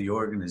strength of the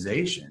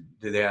organization.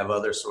 Do they have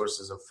other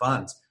sources of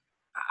funds?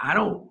 I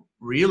don't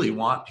really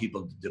want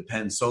people to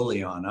depend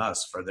solely on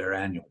us for their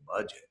annual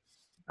budget.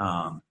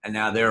 And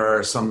now there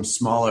are some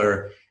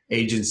smaller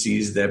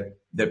agencies that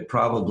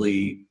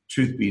probably,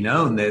 truth be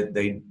known, that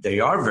they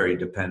are very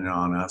dependent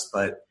on us,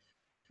 but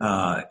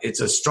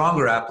it's a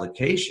stronger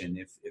application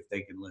if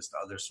they can list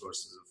other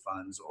sources of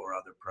funds or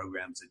other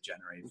programs that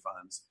generate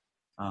funds.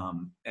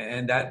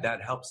 And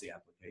that helps the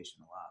application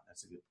a lot.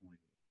 That's a good point.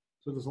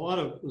 So there's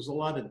a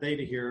lot of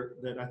data here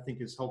that I think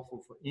is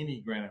helpful for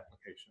any grant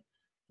application.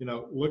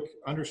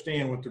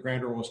 Understand what the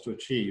grantor wants to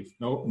achieve.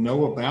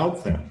 Know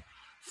about them.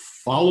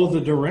 Follow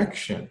the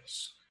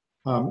directions.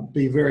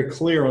 Be very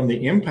clear on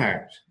the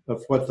impact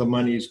of what the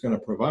money is going to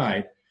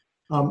provide.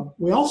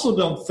 We also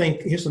don't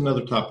think. Here's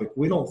another topic.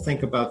 We don't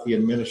think about the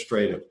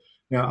administrative.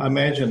 Now,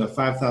 imagine a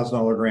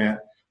 $5,000 grant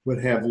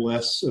would have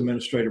less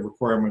administrative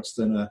requirements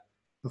than a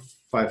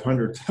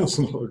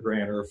 $500,000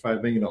 grant or a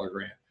 $5 million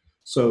grant.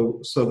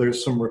 So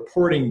there's some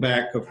reporting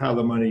back of how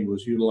the money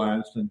was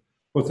utilized, and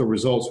what the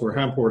results were.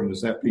 How important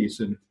is that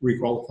piece in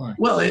requalifying?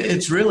 Well,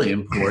 it's really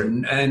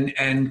important,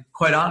 and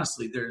quite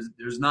honestly,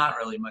 there's not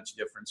really much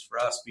difference for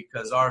us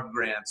because our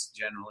grants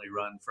generally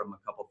run from a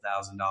couple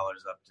 $1,000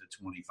 up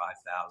to $25,000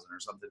 or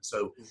something.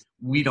 So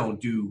we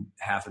don't do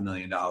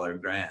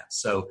 $500,000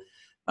 grants. So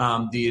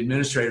the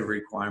administrative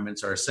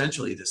requirements are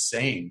essentially the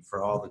same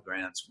for all the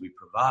grants we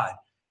provide,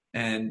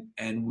 and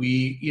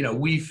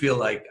we feel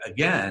like,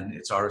 again,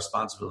 it's our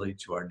responsibility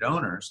to our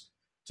donors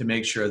to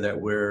make sure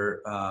that we're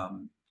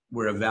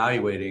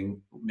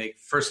evaluating,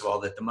 first of all,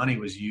 that the money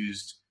was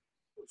used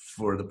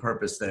for the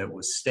purpose that it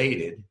was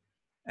stated,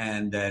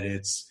 and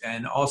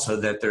also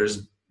that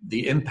there's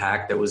the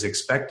impact that was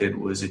expected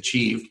was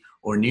achieved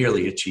or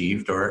nearly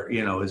achieved, or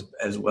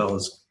as well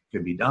as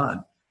could be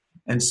done.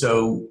 And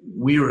so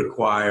we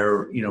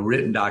require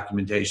written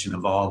documentation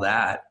of all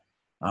that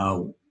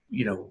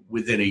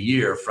within a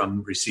year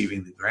from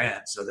receiving the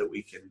grant, so that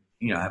we can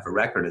have a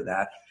record of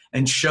that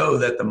and show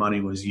that the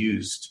money was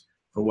used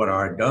for what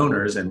our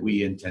donors and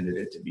we intended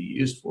it to be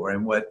used for,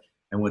 and what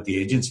the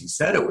agency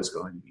said it was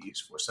going to be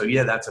used for. So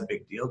yeah, that's a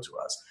big deal to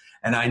us.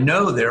 And I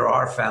know there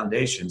are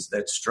foundations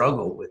that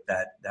struggle with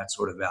that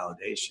sort of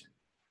validation,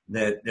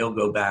 that they'll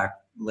go back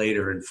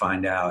later and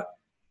find out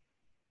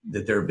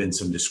that there have been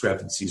some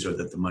discrepancies, or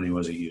that the money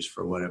wasn't used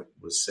for what it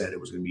was said it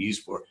was going to be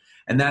used for.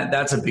 And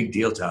that's a big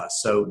deal to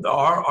us. So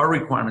our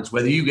requirements,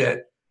 whether you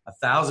get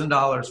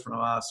 $1,000 from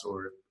us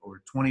or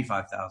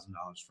 $25,000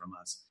 from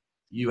us,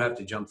 you have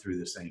to jump through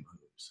the same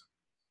hoops.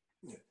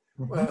 Yeah.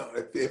 Well,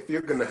 if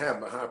you're going to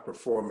have a high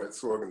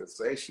performance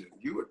organization,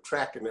 you are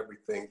tracking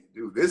everything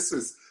you do. This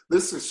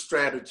is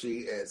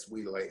strategy as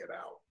we lay it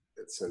out.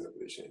 It's in the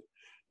vision.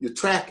 You're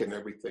tracking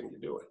everything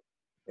you're doing.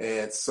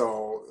 And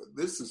so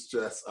this is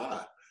just,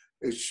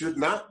 it should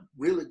not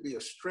really be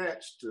a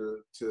stretch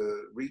to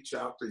reach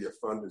out to your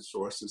funding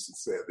sources and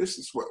say, this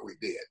is what we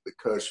did,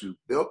 because you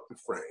built the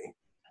frame,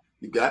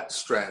 you got the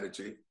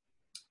strategy,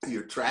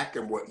 you're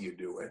tracking what you're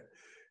doing,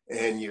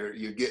 and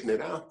you're getting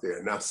it out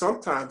there. Now,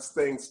 sometimes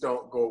things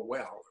don't go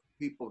well.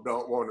 People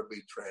don't want to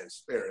be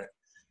transparent.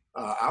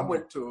 I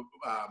went to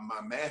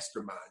my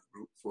mastermind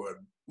group for a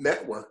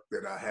network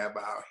that I have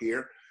out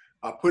here.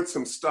 I put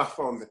some stuff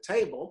on the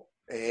table,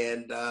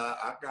 and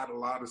I got a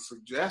lot of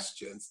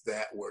suggestions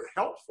that were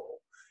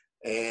helpful.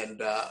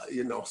 And,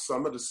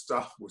 some of the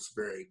stuff was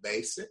very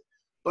basic,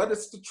 but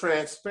it's the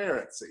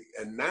transparency.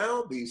 And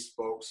now these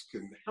folks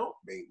can help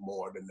me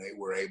more than they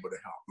were able to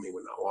help me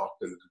when I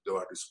walked into the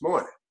door this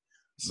morning.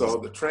 So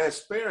the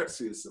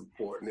transparency is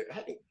important.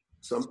 Hey,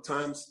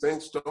 sometimes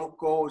things don't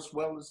go as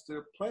well as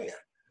they're planned,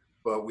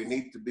 but we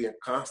need to be in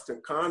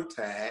constant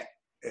contact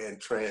and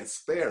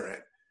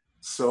transparent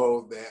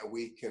so that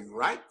we can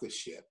right the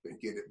ship and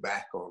get it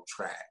back on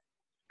track.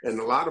 And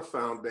a lot of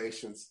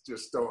foundations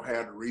just don't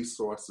have the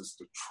resources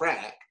to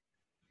track,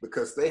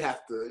 because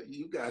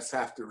you guys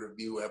have to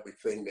review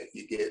everything that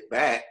you get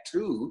back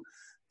to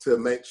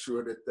make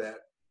sure that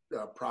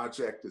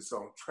project is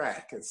on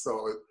track. And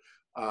so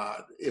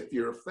if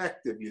you're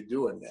effective, you're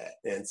doing that.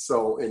 And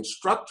so in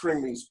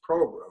structuring these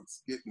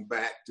programs, getting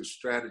back to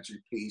strategy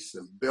piece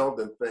and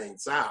building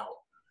things out,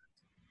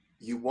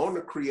 you want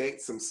to create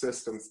some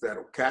systems that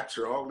will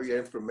capture all the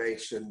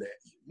information that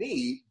you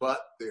need, but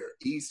they're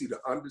easy to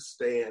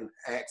understand,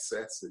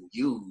 access, and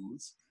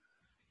use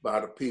by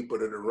the people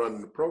that are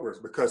running the programs.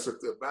 Because if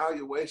the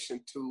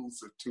evaluation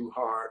tools are too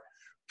hard,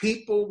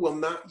 people will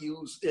not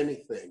use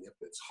anything if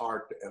it's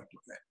hard to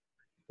implement.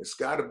 It's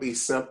got to be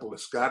simple.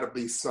 It's got to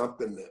be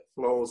something that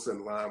flows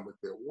in line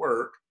with their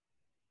work,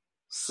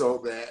 so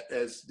that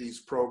as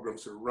these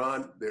programs are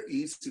run, they're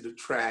easy to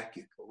track.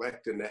 You're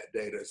collecting that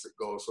data as it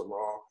goes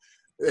along.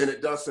 And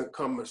it doesn't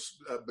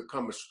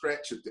become a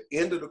stretch at the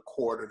end of the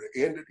quarter,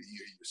 the end of the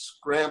year. You're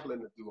scrambling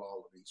to do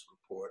all of these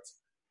reports.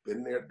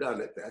 Been there,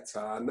 done it. That's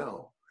how I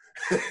know.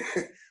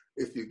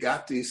 If you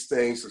got these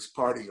things as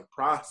part of your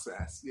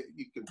process,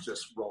 you can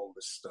just roll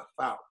this stuff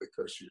out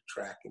because you're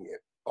tracking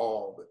it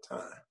all the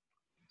time.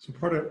 So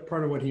part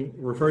of what he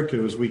referred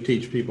to is we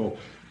teach people,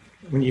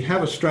 when you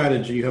have a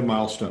strategy, you have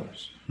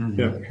milestones.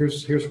 Mm-hmm.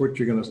 Here's what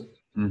you're going to,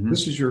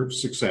 this is your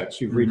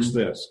success. You've reached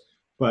this.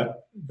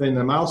 But then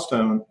the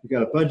milestone, you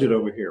got a budget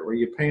over here where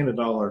you're paying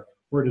 $1.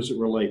 Where does it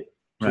relate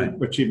to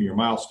achieving your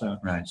milestone?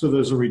 Right. So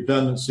there's a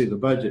redundancy of the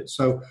budget.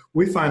 So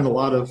we find a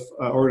lot of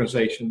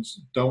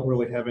organizations don't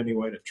really have any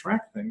way to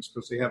track things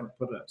because they haven't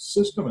put a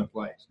system in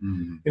place.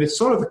 Mm-hmm. And it's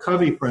sort of the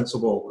Covey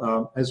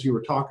principle, as you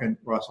were talking,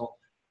 Russell,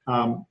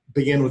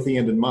 begin with the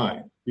end in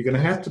mind. You're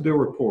going to have to do a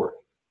report.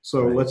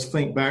 So let's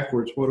think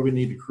backwards. What do we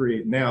need to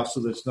create now so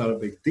that it's not a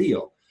big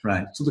deal?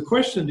 Right. So the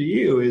question to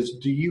you is,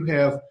 do you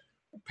have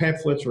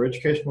pamphlets or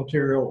educational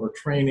material or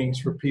trainings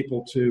for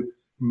people to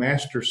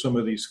master some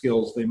of these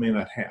skills they may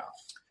not have?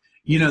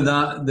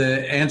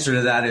 The answer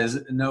to that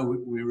is no,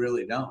 we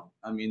really don't.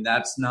 I mean,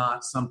 that's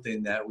not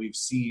something that we've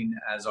seen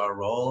as our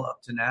role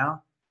up to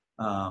now.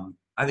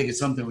 I think it's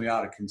something we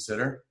ought to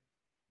consider.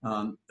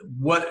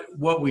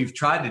 What we've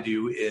tried to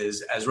do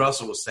is, as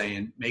Russell was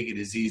saying, make it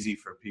as easy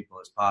for people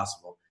as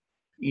possible.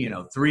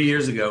 3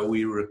 years ago,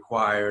 we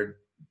required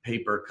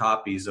paper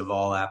copies of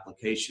all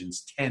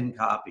applications, 10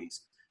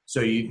 copies.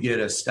 So you'd get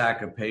a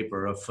stack of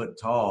paper a foot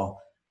tall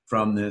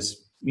from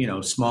this,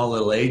 small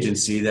little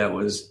agency that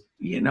was,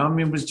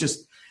 it was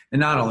just, and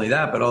not only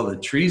that, but all the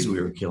trees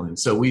we were killing.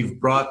 So we've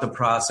brought the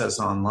process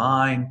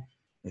online.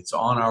 It's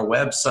on our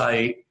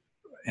website.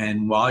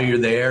 And while you're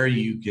there,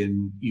 you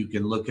can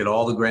look at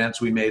all the grants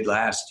we made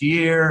last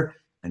year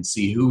and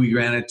see who we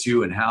granted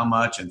to and how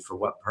much and for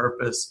what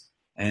purpose.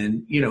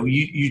 And,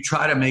 you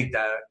try to make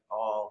that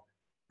all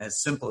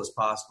as simple as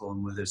possible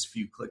and with as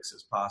few clicks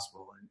as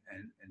possible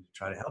and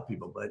try to help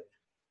people.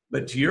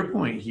 But to your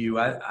point, Hugh,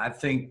 I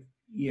think,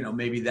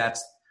 maybe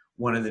that's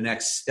one of the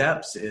next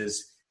steps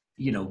is,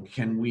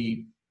 can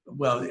we,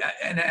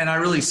 and I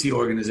really see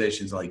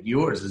organizations like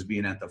yours as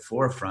being at the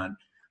forefront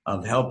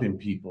of helping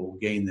people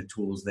gain the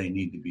tools they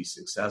need to be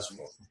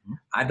successful. Mm-hmm.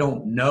 I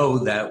don't know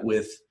that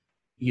with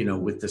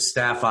the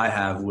staff I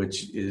have,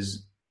 which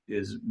is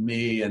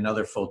me,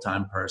 another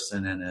full-time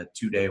person, and a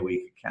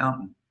 2-day-a-week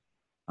accountant,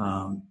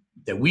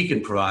 that we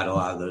can provide a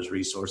lot of those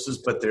resources,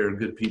 but there are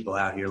good people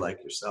out here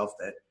like yourself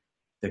that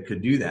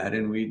could do that.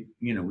 And we'd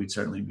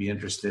certainly be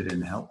interested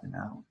in helping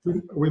out.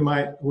 We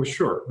might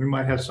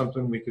have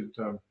something we could,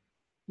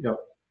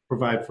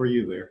 provide for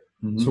you there.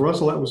 Mm-hmm. So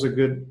Russell, that was a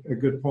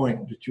good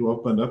point that you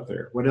opened up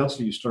there. What else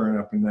are you stirring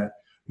up in that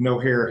no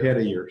hair head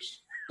of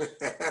yours?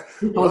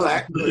 Well,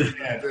 actually,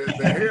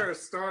 the hair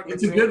is starting.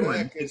 It's a good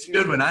one. It's a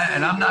good one.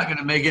 And I'm not going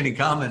to make any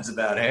comments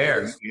about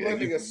hair. There's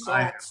plenty of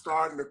salt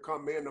starting to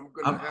come in.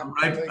 I'm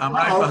right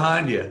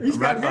behind you. I'm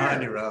right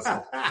behind you,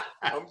 Russell.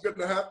 I'm going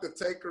to have to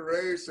take a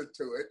razor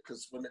to it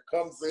because when it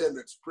comes in,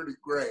 it's pretty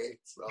gray.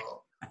 So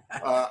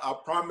I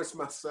promised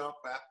myself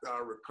after I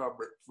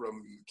recovered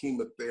from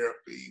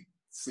chemotherapy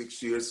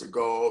 6 years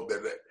ago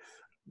that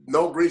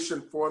no Grecian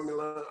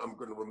formula. I'm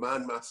going to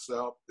remind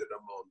myself that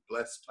I'm on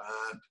blessed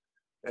time.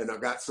 And I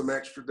got some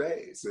extra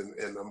days,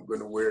 and I'm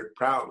going to wear it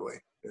proudly.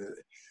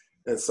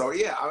 And so,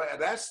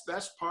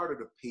 that's part of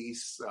the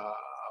piece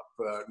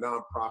for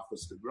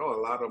nonprofits to grow.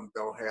 A lot of them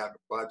don't have the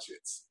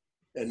budgets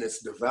and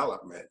its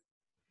development.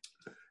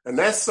 And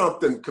that's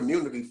something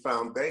community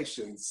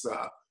foundations,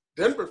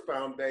 Denver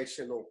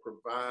Foundation will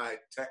provide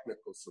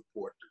technical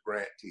support to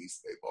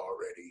grantees they've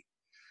already,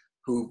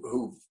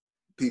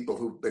 people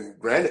who've been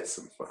granted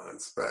some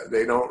funds, but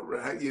they don't,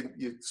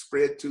 you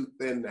spread too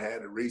thin to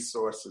have the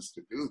resources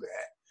to do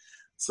that.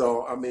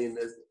 So,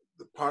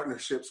 the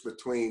partnerships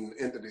between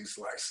entities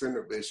like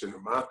CenterVision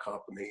and my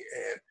company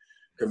and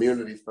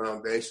community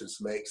foundations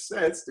make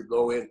sense to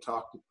go in,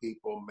 talk to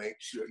people, make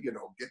sure,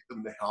 get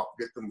them the help,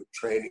 get them the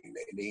training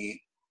they need,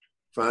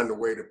 find a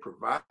way to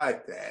provide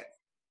that.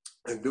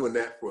 And doing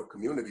that for a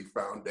community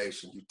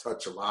foundation, you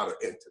touch a lot of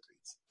entities.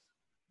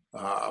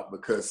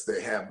 Because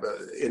they have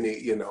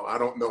I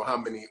don't know how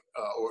many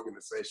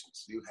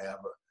organizations you have.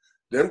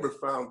 Denver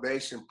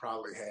Foundation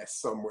probably has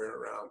somewhere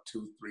around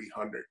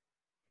 200-300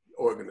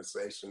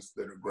 organizations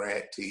that are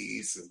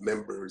grantees and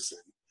members.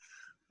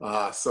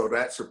 And so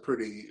that's a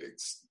pretty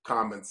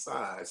common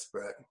size.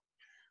 But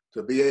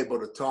to be able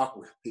to talk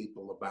with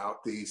people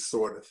about these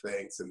sort of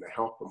things and to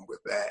help them with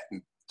that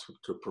and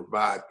to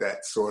provide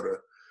that sort of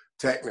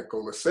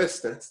technical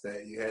assistance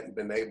that you hadn't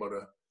been able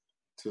to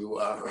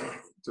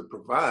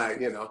provide,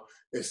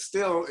 it's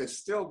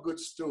still good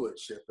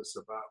stewardship. It's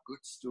about good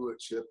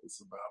stewardship.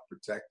 It's about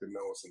protecting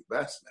those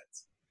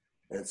investments.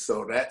 And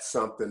so that's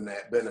something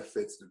that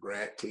benefits the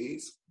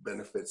grantees,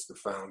 benefits the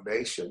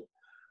foundation.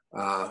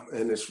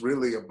 And it's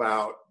really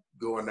about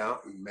going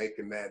out and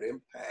making that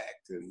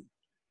impact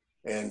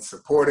and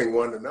supporting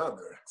one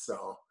another.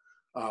 So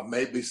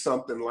maybe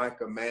something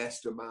like a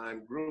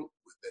mastermind group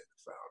within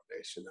the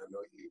foundation. I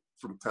know you,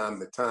 from time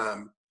to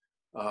time,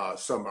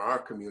 some of our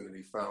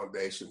community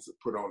foundations have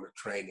put on a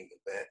training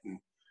event,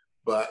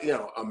 but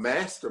a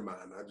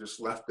mastermind. I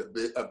just left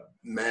a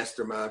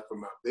mastermind for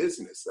my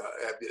business.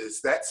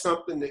 Is that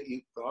something that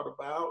you thought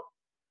about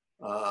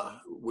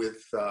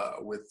with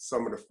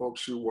some of the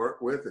folks you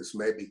work with? Is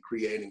maybe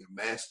creating a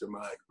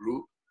mastermind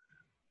group?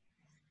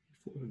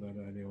 I thought of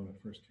that idea when it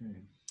first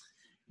came.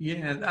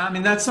 Yeah,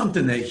 that's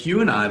something that Hugh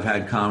and I have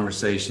had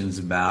conversations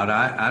about.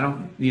 I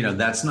don't,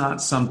 that's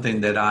not something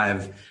that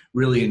I've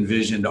really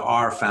envisioned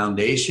our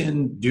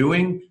foundation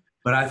doing.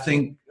 But I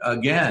think,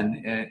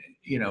 again,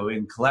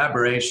 in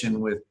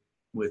collaboration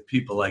with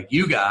people like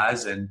you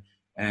guys and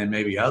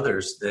maybe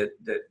others,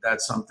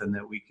 that's something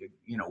that we could,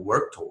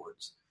 work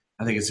towards.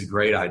 I think it's a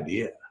great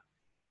idea.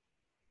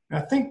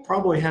 I think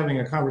probably having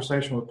a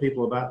conversation with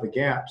people about the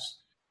gaps,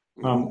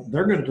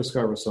 they're going to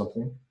discover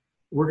something.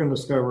 We're going to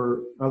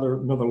discover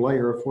another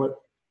layer of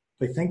what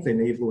they think they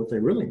need and what they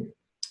really need.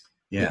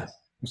 Yeah.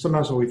 And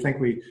sometimes when we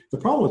think the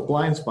problem with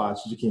blind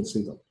spots is you can't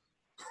see them.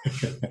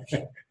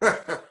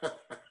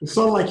 It's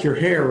sort of like your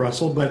hair,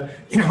 Russell, but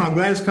I'm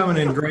glad it's coming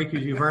in gray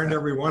because you've earned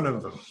every one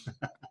of them.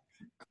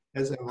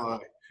 As am I.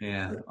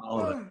 Yeah, all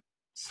of it.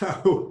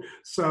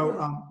 So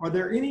are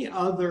there any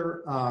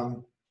other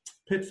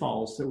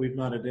pitfalls that we've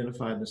not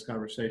identified in this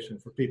conversation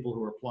for people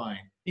who are applying?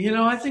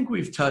 I think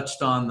we've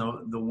touched on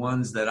the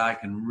ones that I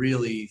can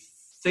really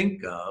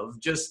think of.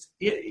 Just,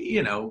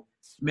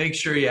 make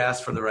sure you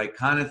ask for the right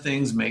kind of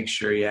things. Make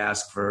sure you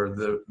ask for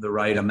the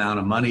right amount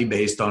of money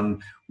based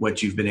on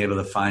what you've been able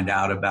to find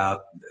out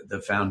about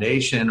the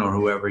foundation or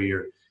whoever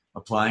you're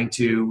applying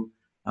to.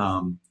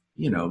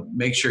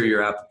 Make sure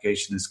your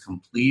application is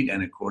complete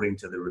and according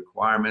to the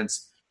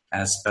requirements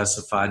as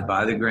specified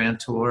by the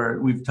grantor.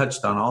 We've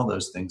touched on all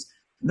those things.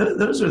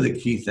 Those are the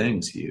key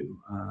things, Hugh.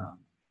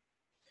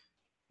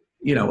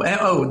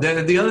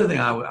 The other thing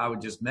I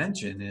would just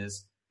mention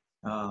is,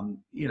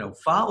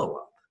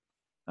 follow-up.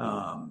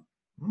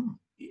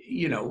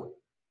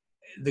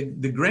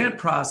 The grant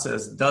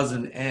process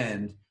doesn't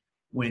end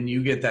when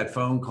you get that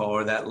phone call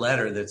or that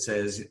letter that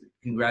says,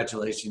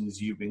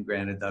 congratulations, you've been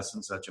granted thus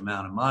and such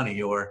amount of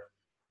money, or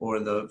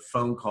the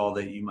phone call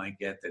that you might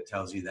get that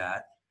tells you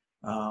that.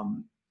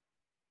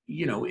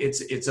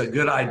 It's a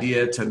good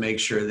idea to make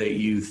sure that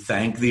you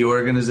thank the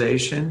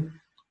organization,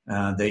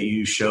 that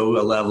you show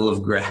a level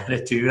of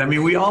gratitude. I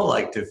mean, we all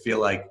like to feel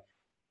like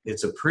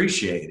it's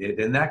appreciated,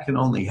 and that can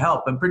only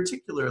help. And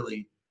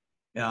particularly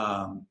in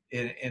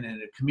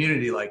a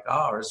community like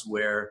ours,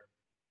 where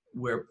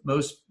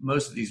most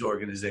of these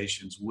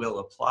organizations will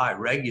apply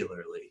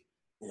regularly.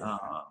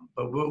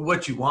 But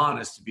what you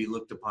want is to be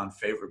looked upon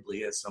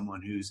favorably as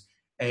someone who's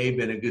A,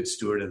 been a good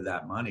steward of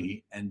that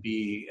money, and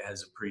B,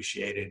 has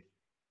appreciated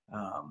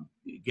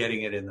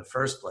getting it in the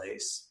first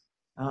place,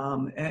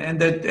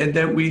 and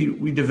that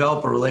we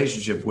develop a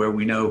relationship where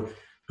we know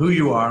who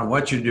you are and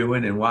what you're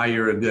doing and why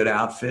you're a good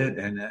outfit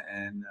and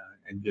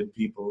good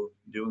people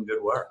doing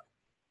good work.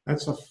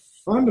 That's a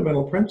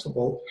fundamental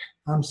principle.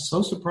 I'm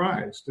so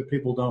surprised that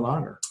people don't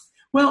honor.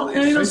 Well,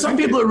 some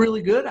people are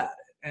really good at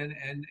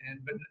it,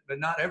 but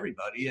not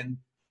everybody, and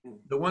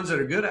the ones that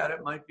are good at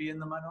it might be in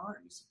the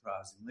minority,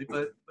 surprisingly.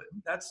 But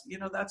that's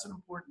an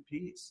important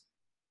piece.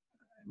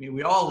 I mean,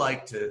 we all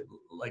like to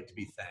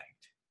be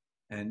thanked,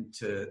 and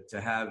to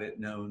have it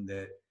known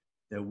that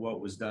what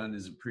was done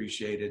is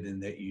appreciated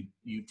and that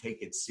you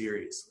take it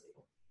seriously.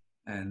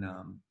 And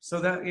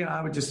so that,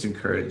 I would just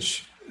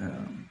encourage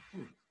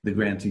the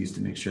grantees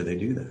to make sure they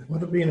do that.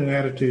 Well, it being an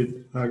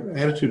attitude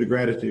of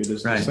gratitude,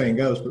 as the saying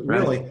goes, but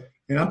really,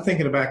 and I'm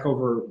thinking back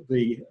over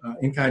the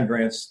in-kind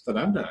grants that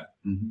I've done.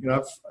 Mm-hmm.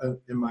 I've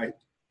in my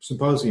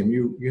symposium,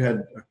 you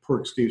had a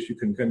poor excuse you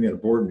couldn't come in a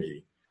board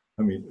meeting.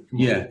 I mean,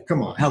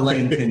 come on. How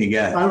lame can you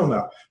get? I don't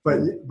know, but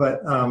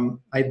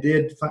I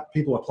did.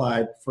 People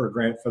applied for a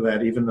grant for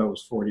that, even though it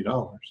was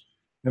 $40,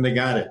 and they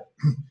got it,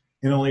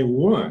 and only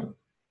one.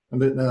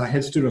 And then I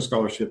had student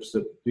scholarships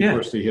that the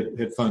university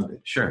had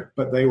funded. Sure,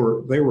 but they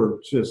were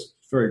just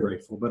very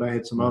grateful. But I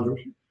had some other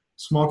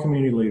small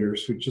community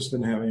leaders who just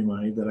didn't have any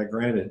money that I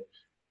granted,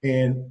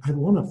 and I had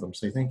one of them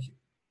say thank you.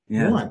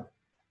 Yeah.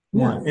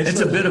 One.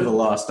 It's a bit of a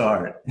lost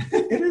art.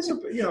 It is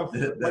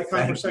like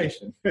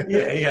conversation.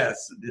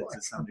 Yes,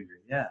 to some degree.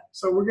 Yeah.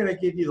 So we're going to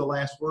give you the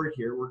last word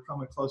here. We're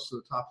coming close to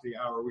the top of the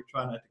hour. We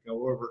try not to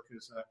go over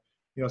because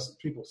some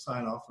people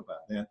sign off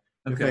about that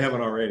if they haven't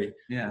already.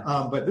 Yeah.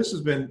 But this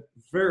has been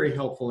very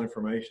helpful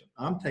information.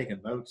 I'm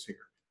taking notes here.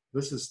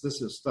 This is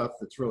stuff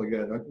that's really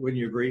good.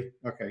 Wouldn't you agree?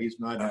 Okay, he's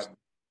nodding.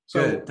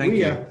 So good. Thank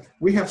you.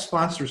 We have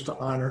sponsors to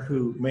honor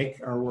who make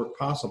our work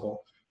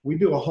possible. We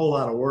do a whole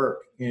lot of work,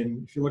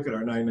 and if you look at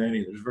our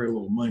 990, there's very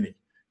little money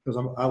because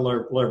I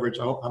leverage.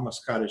 I'm a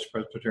Scottish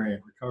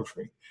Presbyterian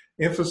recovery,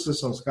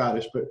 emphasis on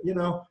Scottish. But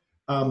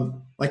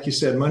like you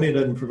said, money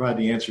doesn't provide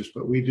the answers,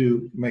 but we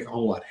do make a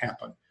whole lot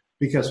happen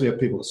because we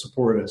have people that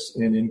support us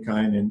in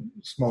kind and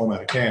small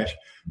amount of cash.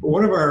 But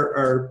one of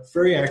our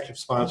very active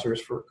sponsors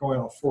for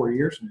going on 4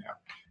 years now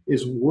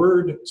is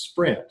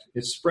WordSprint.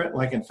 It's Sprint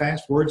like in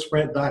fast.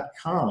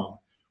 WordSprint.com.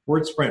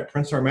 WordSprint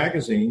prints our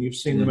magazine. You've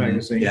seen the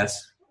magazine.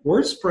 Yes.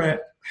 WordSprint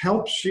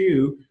helps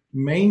you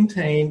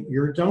maintain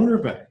your donor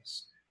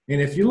base.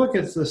 And if you look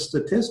at the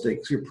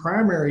statistics, your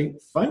primary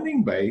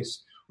funding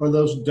base are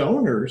those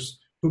donors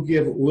who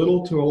give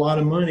little to a lot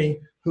of money,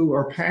 who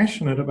are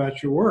passionate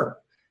about your work.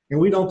 And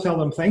we don't tell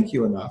them thank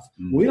you enough.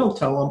 Mm-hmm. We don't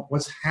tell them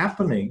what's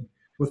happening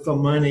with the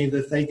money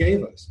that they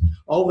gave us.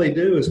 All they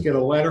do is get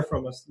a letter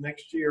from us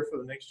next year for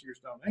the next year's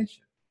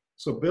donation.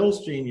 So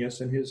Bill's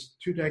genius in his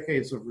 2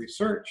 decades of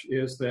research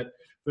is that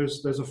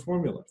there's a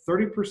formula.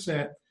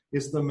 30%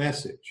 is the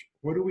message.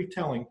 What are we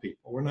telling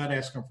people? We're not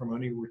asking for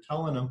money. We're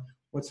telling them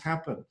what's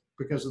happened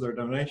because of their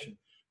donation.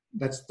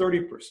 That's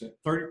 30%.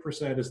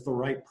 30% is the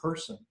right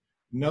person.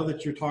 Know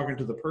that you're talking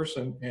to the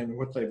person and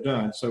what they've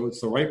done. So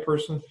it's the right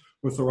person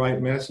with the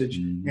right message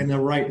and the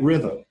right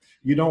rhythm.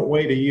 You don't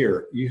wait a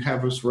year. You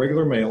have this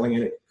regular mailing,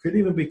 and it could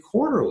even be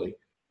quarterly.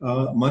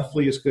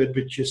 Monthly is good,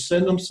 but you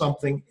send them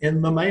something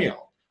in the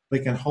mail. They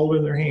can hold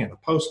in their hand,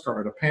 a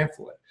postcard, a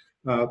pamphlet,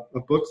 a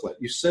booklet.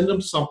 You send them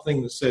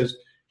something that says,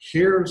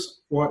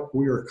 here's what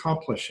we're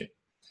accomplishing.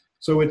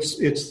 So it's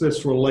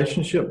this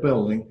relationship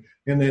building,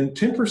 and then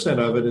 10%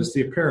 of it is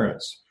the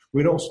appearance.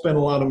 We don't spend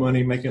a lot of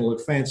money making it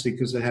look fancy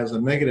because it has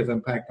a negative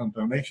impact on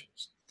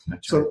donations.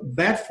 That's right. So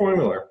that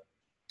formula,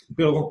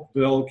 Bill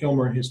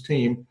Gilmer and his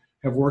team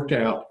have worked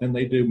out, and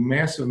they do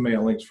massive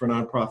mailings for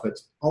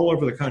nonprofits all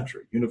over the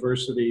country,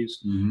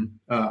 universities,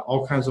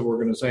 all kinds of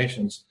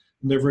organizations.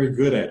 and they're very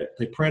good at it.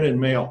 They print and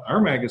mail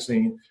our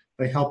magazine.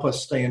 They help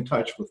us stay in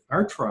touch with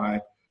our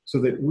tribe so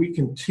that we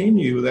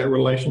continue that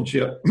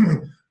relationship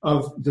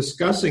of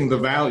discussing the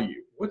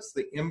value. What's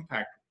the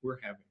impact we're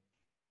having?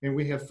 And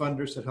we have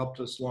funders that helped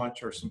us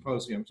launch our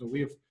symposium. So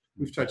we've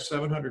touched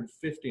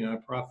 750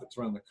 nonprofits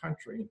around the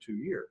country in 2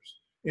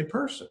 years in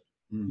person,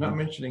 not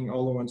mentioning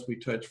all the ones we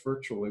touch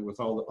virtually with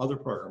all the other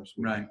programs.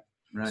 Right.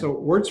 So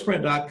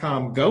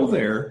wordsprint.com, go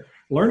there,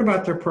 learn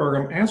about their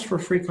program, ask for a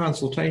free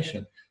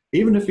consultation.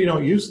 Even if you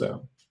don't use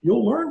them,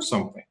 you'll learn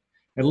something.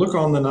 And look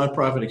on the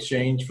Nonprofit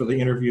Exchange for the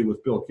interview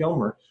with Bill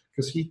Gilmer,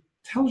 because he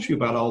tells you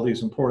about all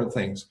these important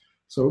things.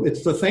 So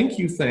it's the thank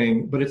you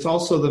thing, but it's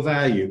also the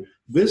value.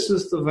 This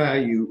is the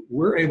value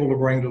we're able to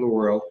bring to the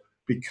world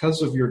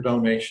because of your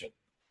donation.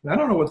 And I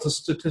don't know what the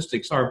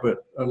statistics are,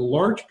 but a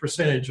large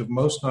percentage of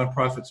most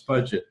nonprofits'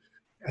 budget,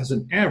 as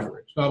an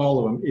average, not all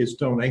of them, is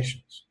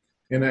donations.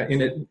 And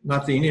in it,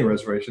 not the Indian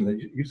reservation that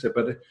you said,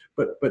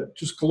 but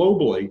just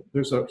globally,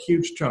 there's a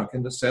huge chunk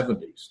in the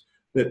 70s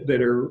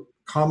that are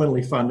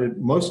commonly funded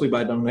mostly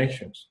by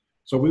donations.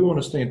 So we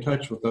want to stay in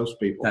touch with those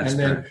people. That's and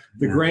then correct.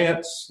 The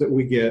grants that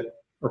we get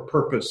are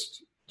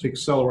purposed to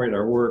accelerate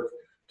our work,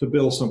 to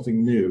build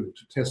something new,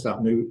 to test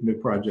out new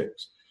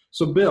projects.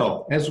 So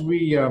Bill, as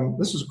we,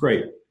 this is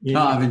great.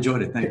 I've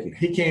enjoyed it. Thank you.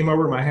 He came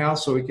over to my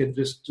house so we could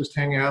just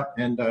hang out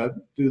and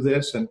do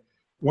this. And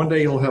one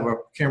day he'll have a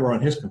camera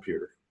on his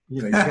computer.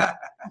 You know, he got a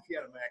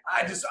Mac.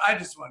 I just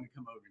wanted to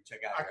come over and check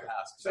out your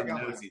house because I'm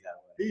nosy that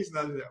way. He's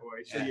nosy that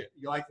way. So Yeah.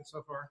 you like it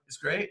so far? It's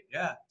great.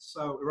 Yeah.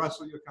 So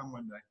Russell, you'll come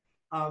one day.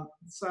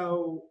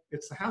 So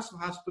it's the House of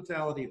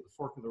Hospitality at the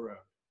fork of the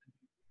road.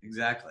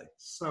 Exactly.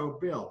 So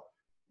Bill,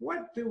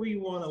 what do we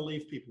want to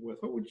leave people with?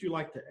 What would you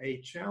like to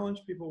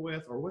challenge people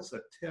with, or what's a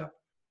tip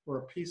or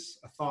a piece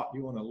of thought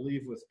you want to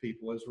leave with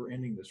people as we're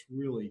ending this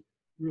really,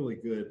 really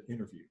good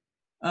interview?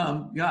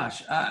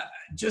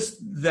 Just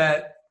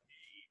that,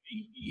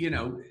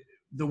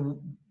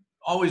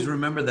 always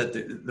remember that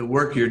the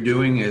work you're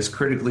doing is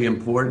critically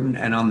important.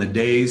 And on the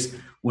days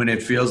when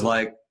it feels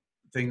like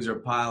things are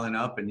piling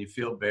up and you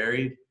feel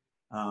buried,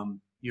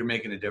 you're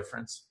making a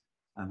difference.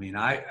 I mean,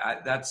 I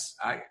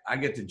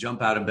get to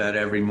jump out of bed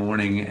every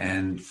morning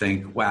and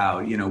think,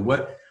 wow,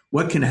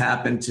 what can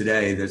happen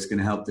today that's going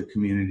to help the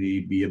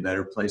community be a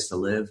better place to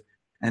live?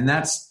 And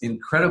that's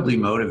incredibly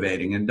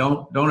motivating. And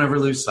don't ever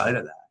lose sight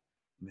of that.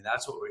 I mean,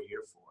 that's what we're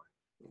here for.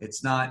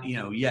 It's not,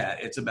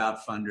 it's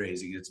about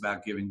fundraising. It's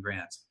about giving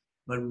grants,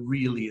 but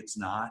really it's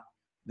not.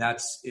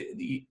 That's,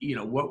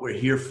 what we're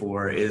here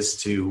for is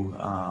to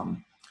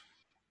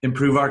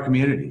improve our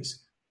communities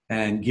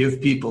and give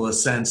people a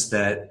sense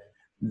that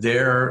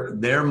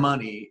their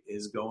money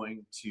is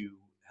going to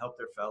help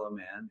their fellow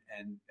man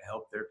and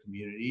help their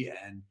community.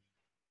 And,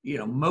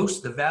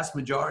 the vast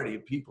majority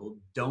of people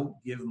don't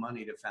give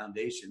money to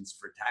foundations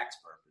for tax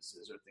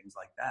purposes or things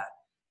like that.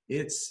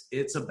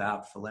 It's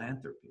about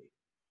philanthropy.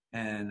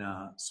 And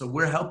so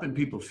we're helping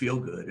people feel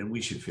good, and we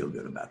should feel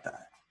good about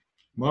that.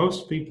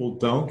 Most people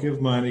don't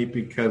give money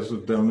because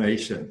of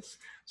donations.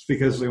 It's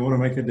because they want to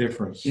make a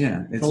difference.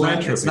 Yeah,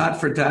 it's not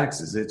for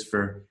taxes. It's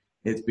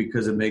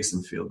because it makes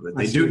them feel good.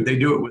 They do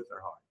it with their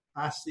heart.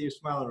 I see you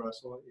smiling,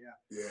 Russell.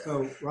 Yeah.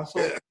 So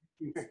Russell,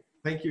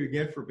 thank you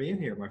again for being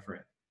here, my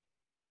friend.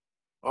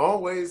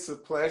 Always a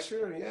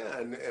pleasure. Yeah,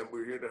 and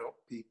we're here to help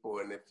people.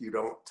 And if you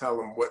don't tell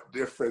them what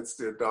difference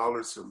their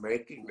dollars are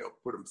making, they'll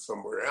put them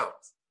somewhere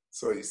else.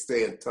 So you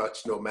stay in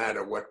touch no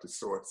matter what the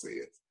source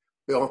is.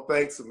 Bill,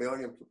 thanks a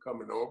million for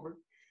coming over.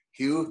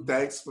 Hugh,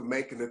 thanks for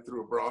making it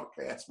through a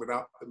broadcast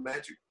without the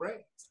magic phrase.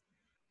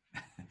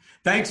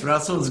 Thanks,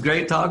 Russell. It was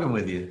great talking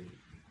with you.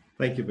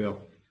 Thank you, Bill.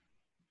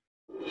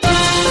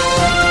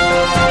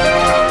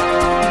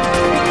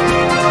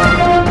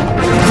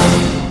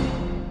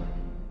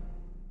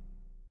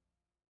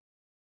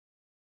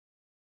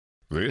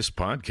 This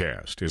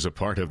podcast is a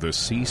part of the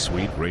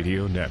C-Suite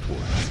Radio Network.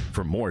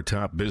 For more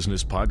top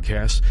business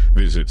podcasts,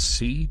 visit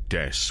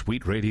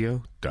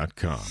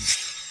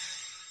c-suiteradio.com.